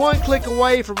just one click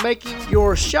away from making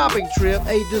your shopping trip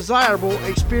a desirable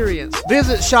experience.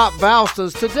 Visit Shop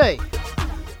Valston's today.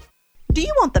 Do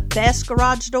you want the best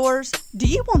garage doors? Do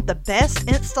you want the best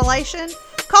installation?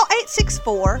 Call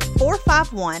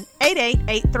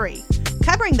 864-451-8883.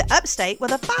 Covering the upstate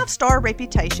with a 5-star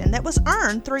reputation that was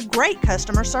earned through great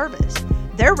customer service.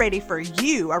 They're ready for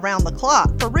you around the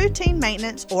clock for routine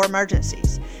maintenance or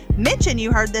emergencies. Mention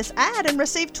you heard this ad and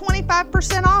receive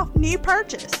 25% off new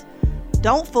purchase.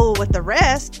 Don't fool with the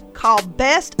rest. Call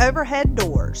Best Overhead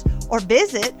Doors or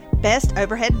visit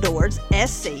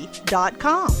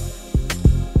bestoverheaddoorsSC.com.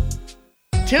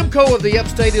 Timco of the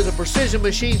Upstate is a precision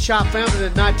machine shop founded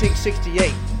in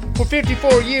 1968. For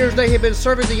 54 years, they have been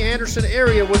serving the Anderson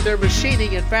area with their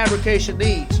machining and fabrication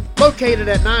needs. Located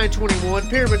at 921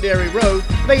 Pyramidary Road,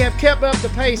 they have kept up the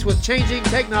pace with changing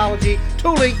technology,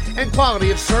 tooling, and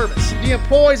quality of service. The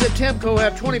employees at Timco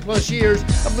have 20-plus years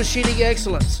of machining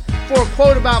excellence. For a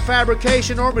quote about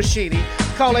fabrication or machining,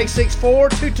 call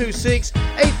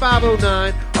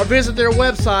 864-226-8509 or visit their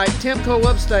website,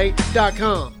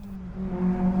 timcoupstate.com.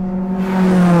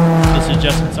 This is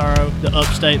Justin Sorrow, the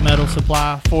Upstate Metal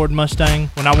Supply Ford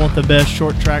Mustang. When I want the best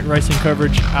short track racing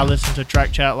coverage, I listen to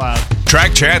Track Chat Live.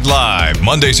 Track Chat Live,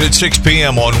 Mondays at 6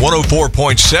 p.m. on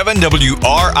 104.7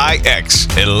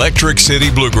 WRIX, Electric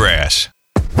City Bluegrass.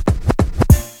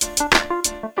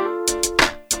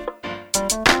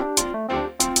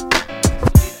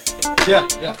 Yeah.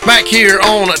 Back here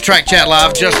on Track Chat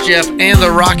Live, Just Jeff and the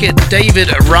Rocket, David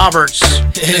Roberts,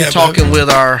 talking with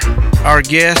our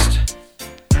guest,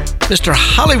 Mr.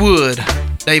 Hollywood,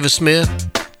 David Smith.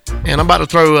 And I'm about to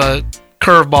throw a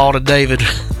curveball to David.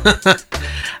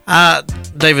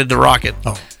 David the Rocket.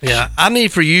 Oh. Yeah, I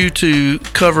need for you to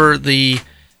cover the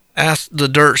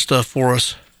dirt stuff for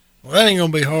us. Well, that ain't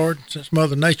going to be hard since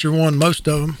Mother Nature won most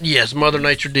of them. Yes, Mother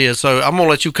Nature did. So I'm going to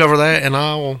let you cover that, and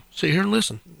I will sit here and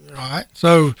listen. All right.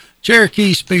 So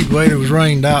Cherokee Speedway that was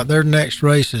rained out, their next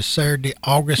race is Saturday,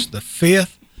 August the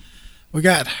 5th. We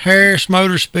got Harris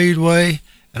Motor Speedway,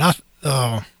 and I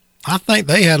think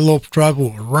they had a little trouble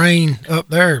with rain up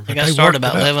there. They got started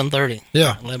about 11:30.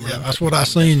 Yeah, that's what I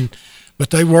seen.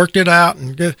 But they worked it out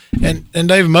and good. And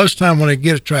David, most of the time when they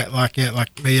get a track like that,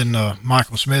 like me and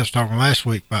Michael Smith was talking last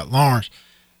week about Lawrence,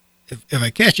 if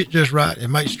they catch it just right, it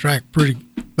makes the track pretty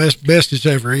best it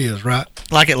ever is, right?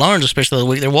 Like at Lawrence, especially the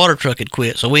week, their water truck had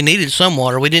quit, so we needed some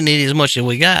water. We didn't need as much as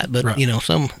we got, but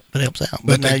some it helps out.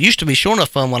 But it used to be sure enough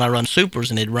fun when I run supers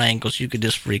and it'd rain because you could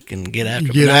just freaking get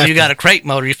after it. Now you got a crate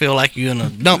motor, you feel like you're in a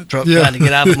dump truck trying to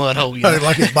get out of the mud hole.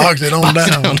 Like it bogs it on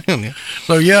down.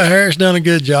 So Harris done a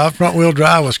good job. Front wheel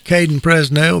drive was Caden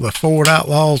Presnell. The Ford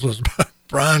Outlaws was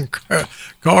Brian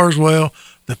Carswell.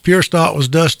 The Pure Stock was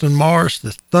Dustin Morris.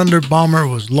 The Thunder Bomber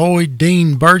was Lloyd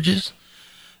Dean Burgess.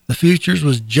 The Futures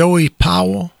was Joey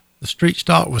Powell. The Street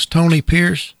Stock was Tony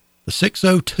Pierce. The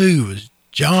 602 was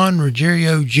John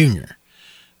Ruggiero Jr.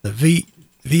 The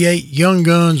V8 Young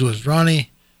Guns was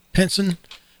Ronnie Pinson.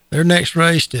 Their next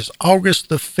race is August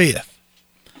the 5th.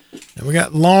 And we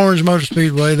got Lawrence Motor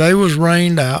Speedway. They was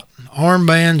rained out.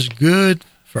 Armbands good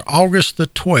for August the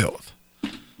 12th.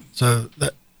 So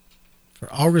that for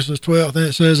August the 12th, and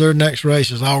it says their next race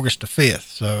is August the 5th.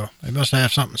 So they must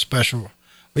have something special.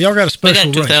 Well, y'all got a special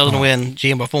race. We got 2000 win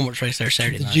GM Performance race there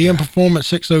Saturday night. GM Performance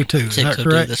 602. Is that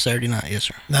correct? This Saturday night, yes,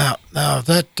 sir. Now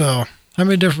that how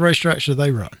many different racetracks do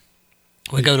they run?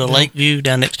 We go to Lakeview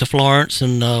down next to Florence,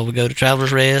 and we go to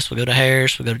Travelers Rest. We go to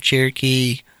Harris. We go to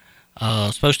Cherokee.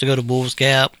 Supposed to go to Bulls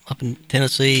Gap up in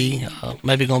Tennessee.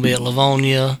 Maybe going to be at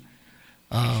Livonia.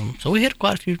 So we hit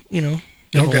quite a few,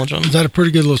 different ones on them. Is that a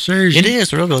pretty good little series? It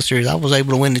is a real good series. I was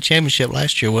able to win the championship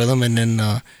last year with them, and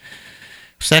then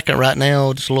second right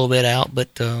now, just a little bit out, but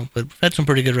we've had some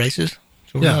pretty good races.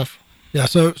 Sure enough. Yeah.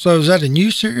 So is that a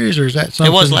new series or is that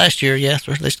something? It was last year, yes.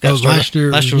 Last year. Last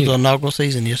year was the inaugural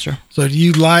season, yes, sir. So do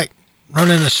you like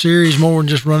running a series more than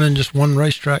just running just one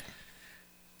racetrack?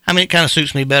 I mean, it kind of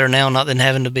suits me better now, not than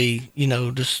having to be,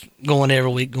 just going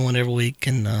every week.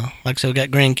 And like I said, we got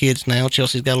grandkids now.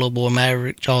 Chelsea's got a little boy,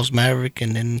 Maverick, Charles Maverick,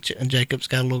 and then Jacob's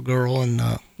got a little girl, and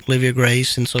Olivia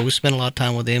Grace. And so we spend a lot of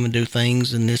time with them and do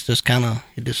things. And it's just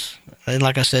and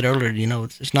like I said earlier,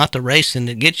 it's not the racing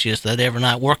that gets you. It's that every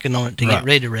night working on it to get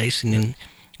ready to race. And then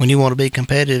when you want to be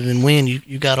competitive and win,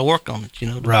 you got to work on it,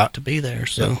 to be there.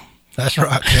 So that's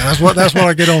right. Yeah, that's what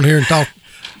I get on here and talk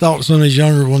to some of these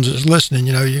younger ones that's listening.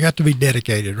 You got to be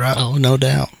dedicated, right? Oh, no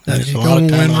doubt. And you go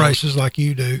and win races like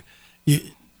you do.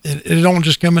 It don't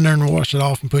just come in there and wash it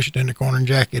off and push it in the corner and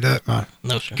jack it up.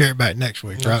 No, sir. Carry it back next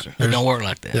week, right? Sir. It don't work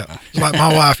like that. Yeah. It's like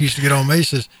my wife used to get on me.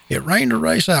 Says, "It rained a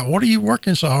race out. What are you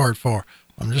working so hard for?"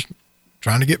 I'm just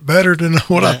trying to get better than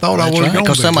what I thought I was going to do.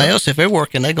 Because somebody else, if they're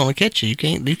working, they're going to catch you. You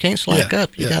can't slack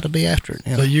up. You got to be after it.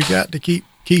 So you got to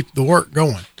keep the work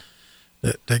going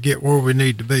to get where we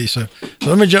need to be. So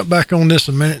let me jump back on this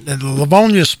a minute. At the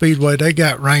Livonia Speedway, they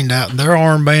got rained out, and their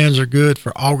armbands are good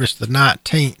for August the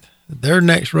 19th. Their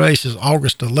next race is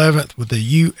August 11th with the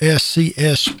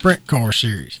USCS Sprint Car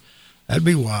Series. That'd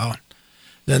be wild.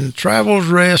 Then Travelers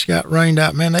Rest got rained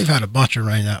out. Man, they've had a bunch of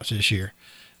rainouts this year.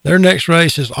 Their next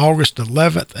race is August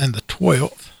 11th and the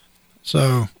 12th.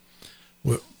 So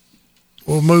we'll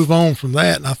move on from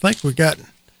that. And I think we got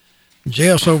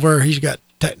Jess over there. He's got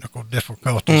technical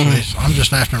difficulties. So I'm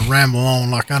just having to ramble on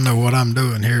like I know what I'm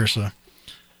doing here. So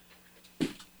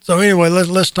anyway,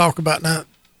 let's talk about now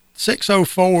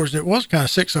 604s. It was kind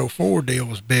of 604 deal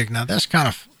was big. Now that's kind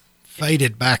of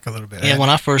faded back a little bit. Yeah,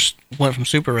 when I first went from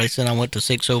super racing, I went to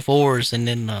 604s, and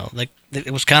then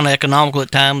it was kind of economical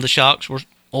at times. The shocks were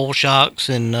oil shocks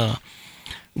and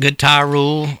good tire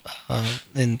rule,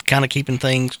 and kind of keeping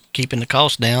the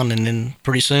cost down. And then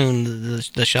pretty soon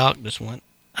the shock just went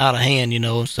out of hand,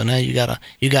 So now you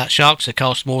got shocks that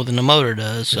cost more than the motor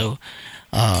does. So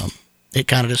it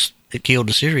kind of it killed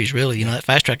the series, really. That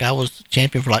fast track, I was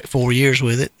champion for like 4 years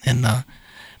with it, and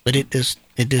but it just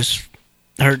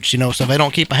hurts, So if they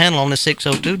don't keep a handle on the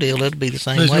 602 deal, it'll be the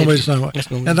same way. It's going to be the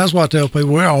same way. And that's why I tell people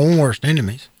we're our own worst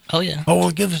enemies. Oh, yeah. Oh,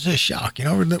 well, give us this shock,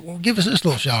 Well, give us this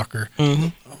little shocker.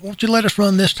 Won't you let us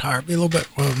run this tire? Be a little bit.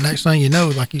 Well, next thing you know,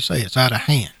 like you say, it's out of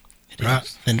hand. It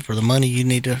is. And for the money,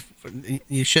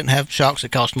 you shouldn't have shocks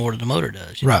that cost more than the motor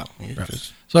does. Right.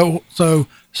 So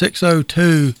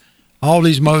 602, all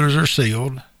these motors are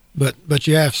sealed, but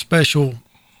you have special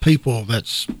people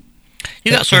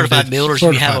you got certified builders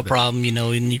if you have a problem,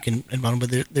 and you can, but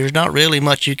there's not really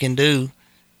much you can do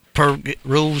per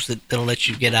rules that'll let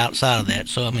you get outside of that.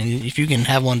 So, I mean, if you can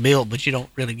have one built, but you don't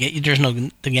really there's no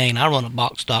to gain. I run a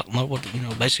box stock motor,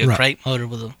 basically a crate motor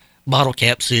with a bottle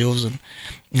cap seals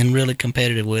and really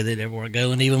competitive with it everywhere I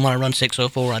go. And even when I run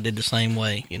 604, I did the same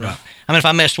way, Right. I mean, if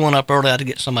I messed one up early, I'd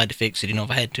get somebody to fix it,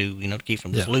 if I had to, to keep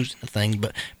from just losing the thing.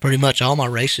 But pretty much all my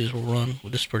races will run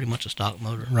with just pretty much a stock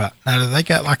motor. Right. Now, do they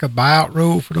got like a buyout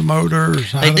rule for the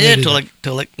motors? They did till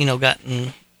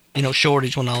gotten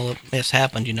shortage when all the mess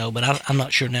happened, but I'm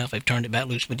not sure now if they've turned it back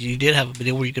loose. But you did have a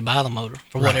deal where you could buy the motor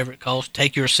for whatever it costs,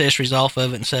 take your accessories off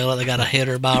of it and sell it. They got a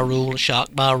header by rule, a shock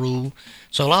by rule.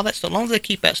 So a lot of that stuff, as long as they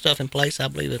keep that stuff in place, I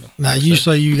believe it'll. Now, you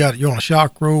say you're on a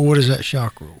shock rule. What is that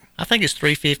shock rule? I think it's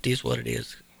 350 is what it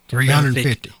is.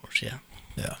 350. Yeah.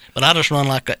 Yeah. But I just run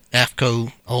like a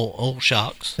AFCO old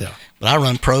shocks. Yeah. But I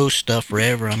run pro stuff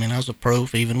forever. I mean, I was a pro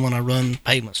even when I run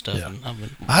pavement stuff. Yeah.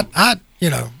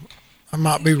 And I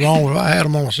might be wrong. If I had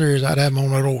them on a series, I'd have them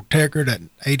on that old Tecker, that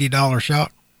 $80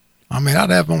 shock. I mean, I'd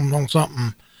have them on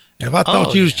something. And if I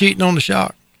thought you was cheating on the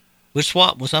shock, we'd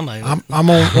swap with somebody. I'm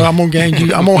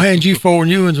gonna hand you 4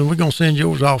 new ones, and we're gonna send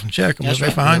yours off and check them. That's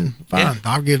If they're right. fine. Yeah.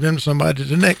 I'll give them to somebody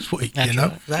the next week. That's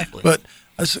right, exactly. But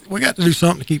we got to do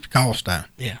something to keep the cost down.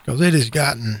 Yeah. Because it has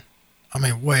gotten,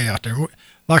 way out there.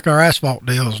 Like our asphalt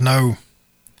deals. No,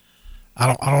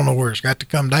 I don't know where it's got to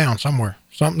come down somewhere.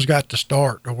 Something's got to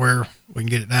start to where we can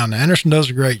get it down. Now, Anderson does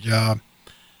a great job,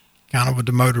 kind of with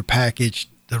the motor package,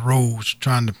 the rules,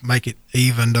 trying to make it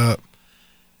evened up,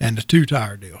 and the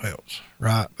 2-tire deal helps,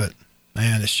 right? But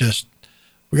man, it's just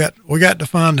we got to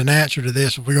find an answer to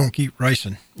this if we're gonna keep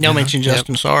racing. You mentioned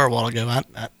Justin Sarr a while ago.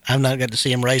 I've not got to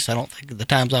see him race. I don't think at the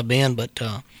times I've been, but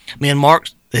me and Mark,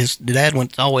 his dad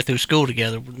went all the way through school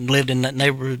together, lived in that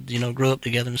neighborhood, grew up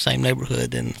together in the same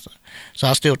neighborhood, and so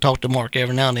I still talk to Mark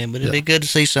every now and then. But it'd be good to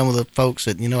see some of the folks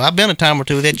that I've been a time or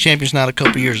two. They had Champions Night a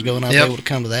couple of years ago, and I was able to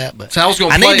come to that. But so I was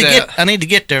going to play that. I need to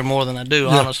get there more than I do,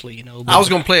 honestly. I was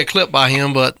going to play a clip by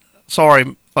him, but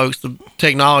sorry, folks, the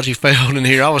technology failed in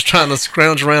here. I was trying to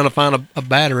scrounge around to find a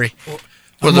battery for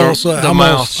I'm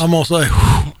mouse. I'm gonna say,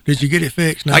 did you get it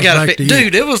fixed? Now I got it fixed,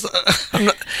 dude. It was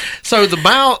so the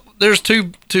mouse. There's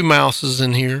two mouses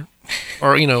in here,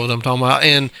 or what I'm talking about,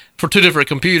 and for 2 different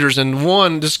computers, and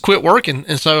one just quit working,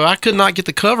 and so I could not get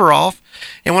the cover off.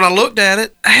 And when I looked at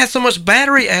it, I had so much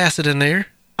battery acid in there.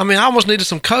 I mean, I almost needed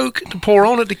some Coke to pour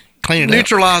on it to clean it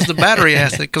neutralize the battery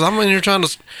acid, because I'm in here trying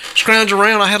to scrounge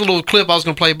around. I had a little clip I was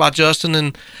going to play by Justin,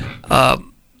 and I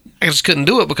just couldn't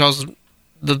do it because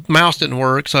the mouse didn't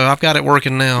work, so I've got it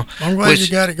working now. I'm glad you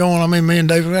got it going. I mean, me and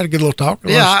David had a good little talk.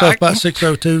 Yeah, about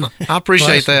 602. I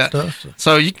appreciate that. Stuff,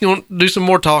 so you can do some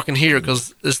more talking here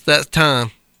because it's that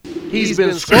time. He's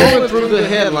been scrolling through the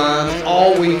headlines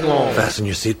all week long. Fasten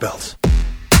your seatbelts.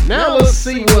 Now let's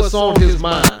see what's on his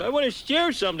mind. I want to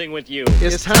share something with you.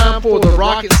 It's time for The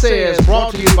Rocket Says,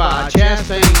 brought to you by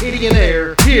Chastain Heating and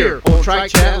Air, here on Track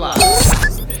Chat Live.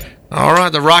 All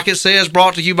right, The Rocket Says,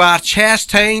 brought to you by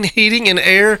Chastain Heating and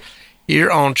Air, here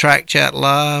on Track Chat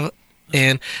Live.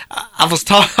 And I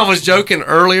was joking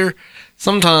earlier.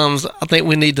 Sometimes I think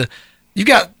we need to. You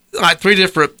got like 3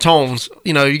 different tones.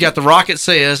 You got The Rocket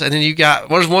Says, and then you got.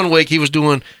 There's one week he was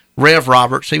doing Rev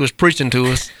Roberts. He was preaching to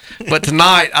us. But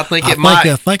tonight, I think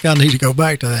I think I need to go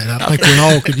back to that. I think we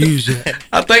all could use it.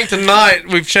 I think tonight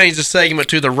we've changed the segment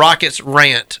to The Rockets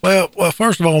Rant. Well,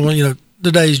 first of all,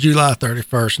 the day's July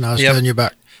 31st, and I was telling you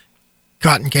about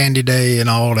Cotton Candy Day and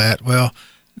all that. Well,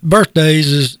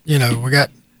 birthdays is, we got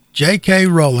J.K.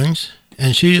 Rowling's,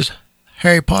 and she is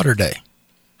Harry Potter Day.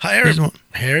 Harry Potter.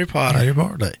 Harry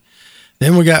Potter Day.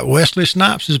 Then we got Wesley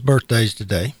Snipes' birthdays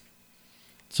today.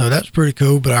 So that's pretty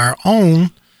cool. But our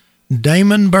own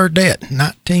Damon Burdett,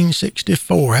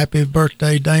 1964. Happy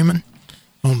birthday, Damon,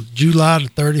 on July the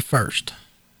 31st.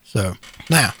 So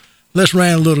now let's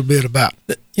rant a little bit about,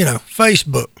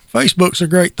 Facebook. Facebook's a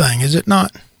great thing, is it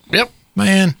not? Yep.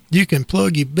 Man, you can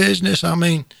plug your business. I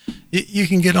mean, you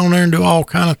can get on there and do all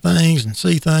kind of things and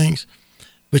see things,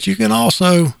 but you can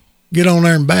also get on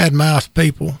there and badmouth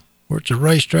people, where it's a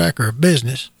racetrack or a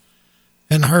business,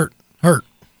 and hurt,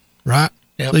 right?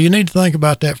 Yep. So you need to think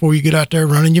about that before you get out there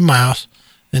running your mouth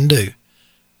and do.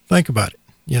 Think about it.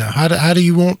 How do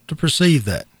you want to perceive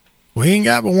that? We ain't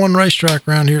got but one racetrack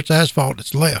around here. It's asphalt.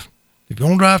 It's left. If you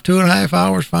want to drive 2.5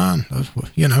 hours, fine.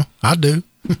 I do.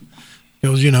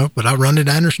 Because, but I run at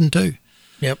Anderson too.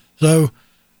 Yep. So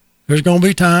there's going to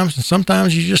be times, and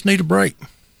sometimes you just need a break.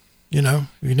 If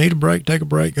you need a break, take a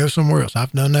break, go somewhere else.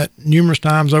 I've done that numerous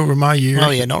times over my years.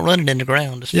 Oh, yeah, don't run it in the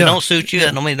ground. If it don't suit you,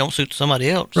 that don't mean it don't suit somebody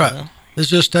else. Right. Let's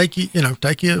just take you a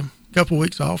couple of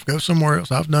weeks off, go somewhere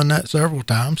else. I've done that several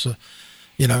times. So,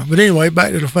 but anyway,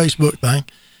 back to the Facebook thing.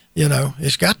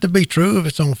 It's got to be true if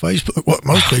it's on Facebook, what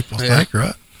most people think,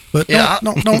 right? But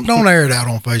don't air it out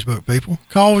on Facebook, people.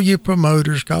 Call your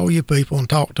promoters, call your people, and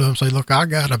talk to them. Say, look, I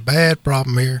got a bad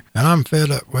problem here, and I'm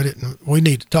fed up with it, and we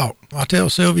need to talk. I tell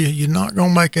Sylvia, you're not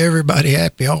going to make everybody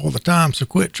happy all the time, so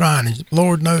quit trying. And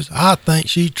Lord knows, I think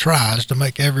she tries to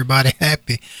make everybody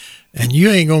happy, and you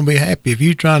ain't going to be happy if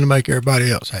you're trying to make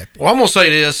everybody else happy. Well, I'm going to say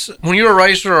this. When you're a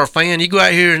racer or a fan, you go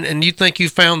out here and you think you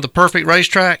found the perfect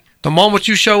racetrack, the moment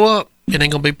you show up, it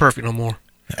ain't going to be perfect no more.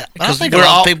 I think a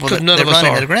lot of people that run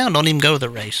it in the ground don't even go to the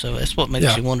race, so that's what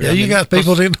makes you wonder. Yeah, you got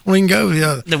people that don't even go.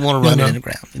 They want to run it in the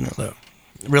ground, So.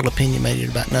 Real opinionated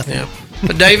about nothing. Yeah.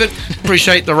 But David,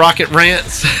 appreciate the rocket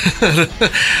rants.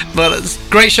 But it's a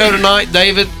great show tonight,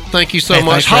 David. Thank you so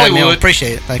much. Hollywood,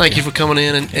 appreciate it. Thank you for coming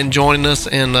in and joining us.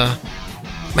 And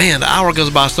man, the hour goes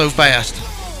by so fast.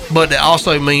 But it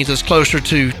also means it's closer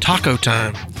to taco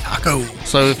time. Taco.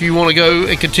 So if you want to go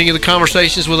and continue the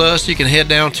conversations with us, you can head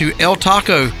down to El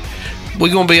Taco.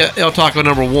 We're going to be at El Taco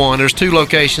number 1. There's 2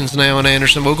 locations now in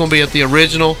Anderson. We're going to be at the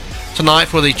original tonight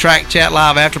for the Track Chat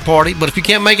Live after party. But if you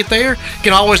can't make it there, you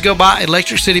can always go by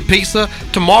Electric City Pizza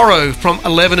tomorrow from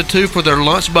 11 to 2 for their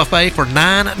lunch buffet for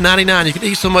 $9.99. You can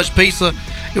eat so much pizza,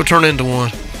 you'll turn into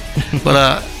one.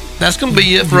 But that's going to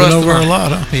be it for us. Over a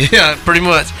lot, huh? Yeah, pretty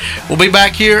much. We'll be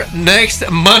back here next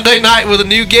Monday night with a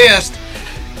new guest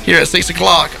here at 6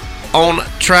 o'clock on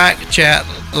Track Chat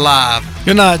Live.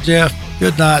 Good night, Jeff.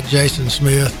 Good night, Jason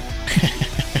Smith.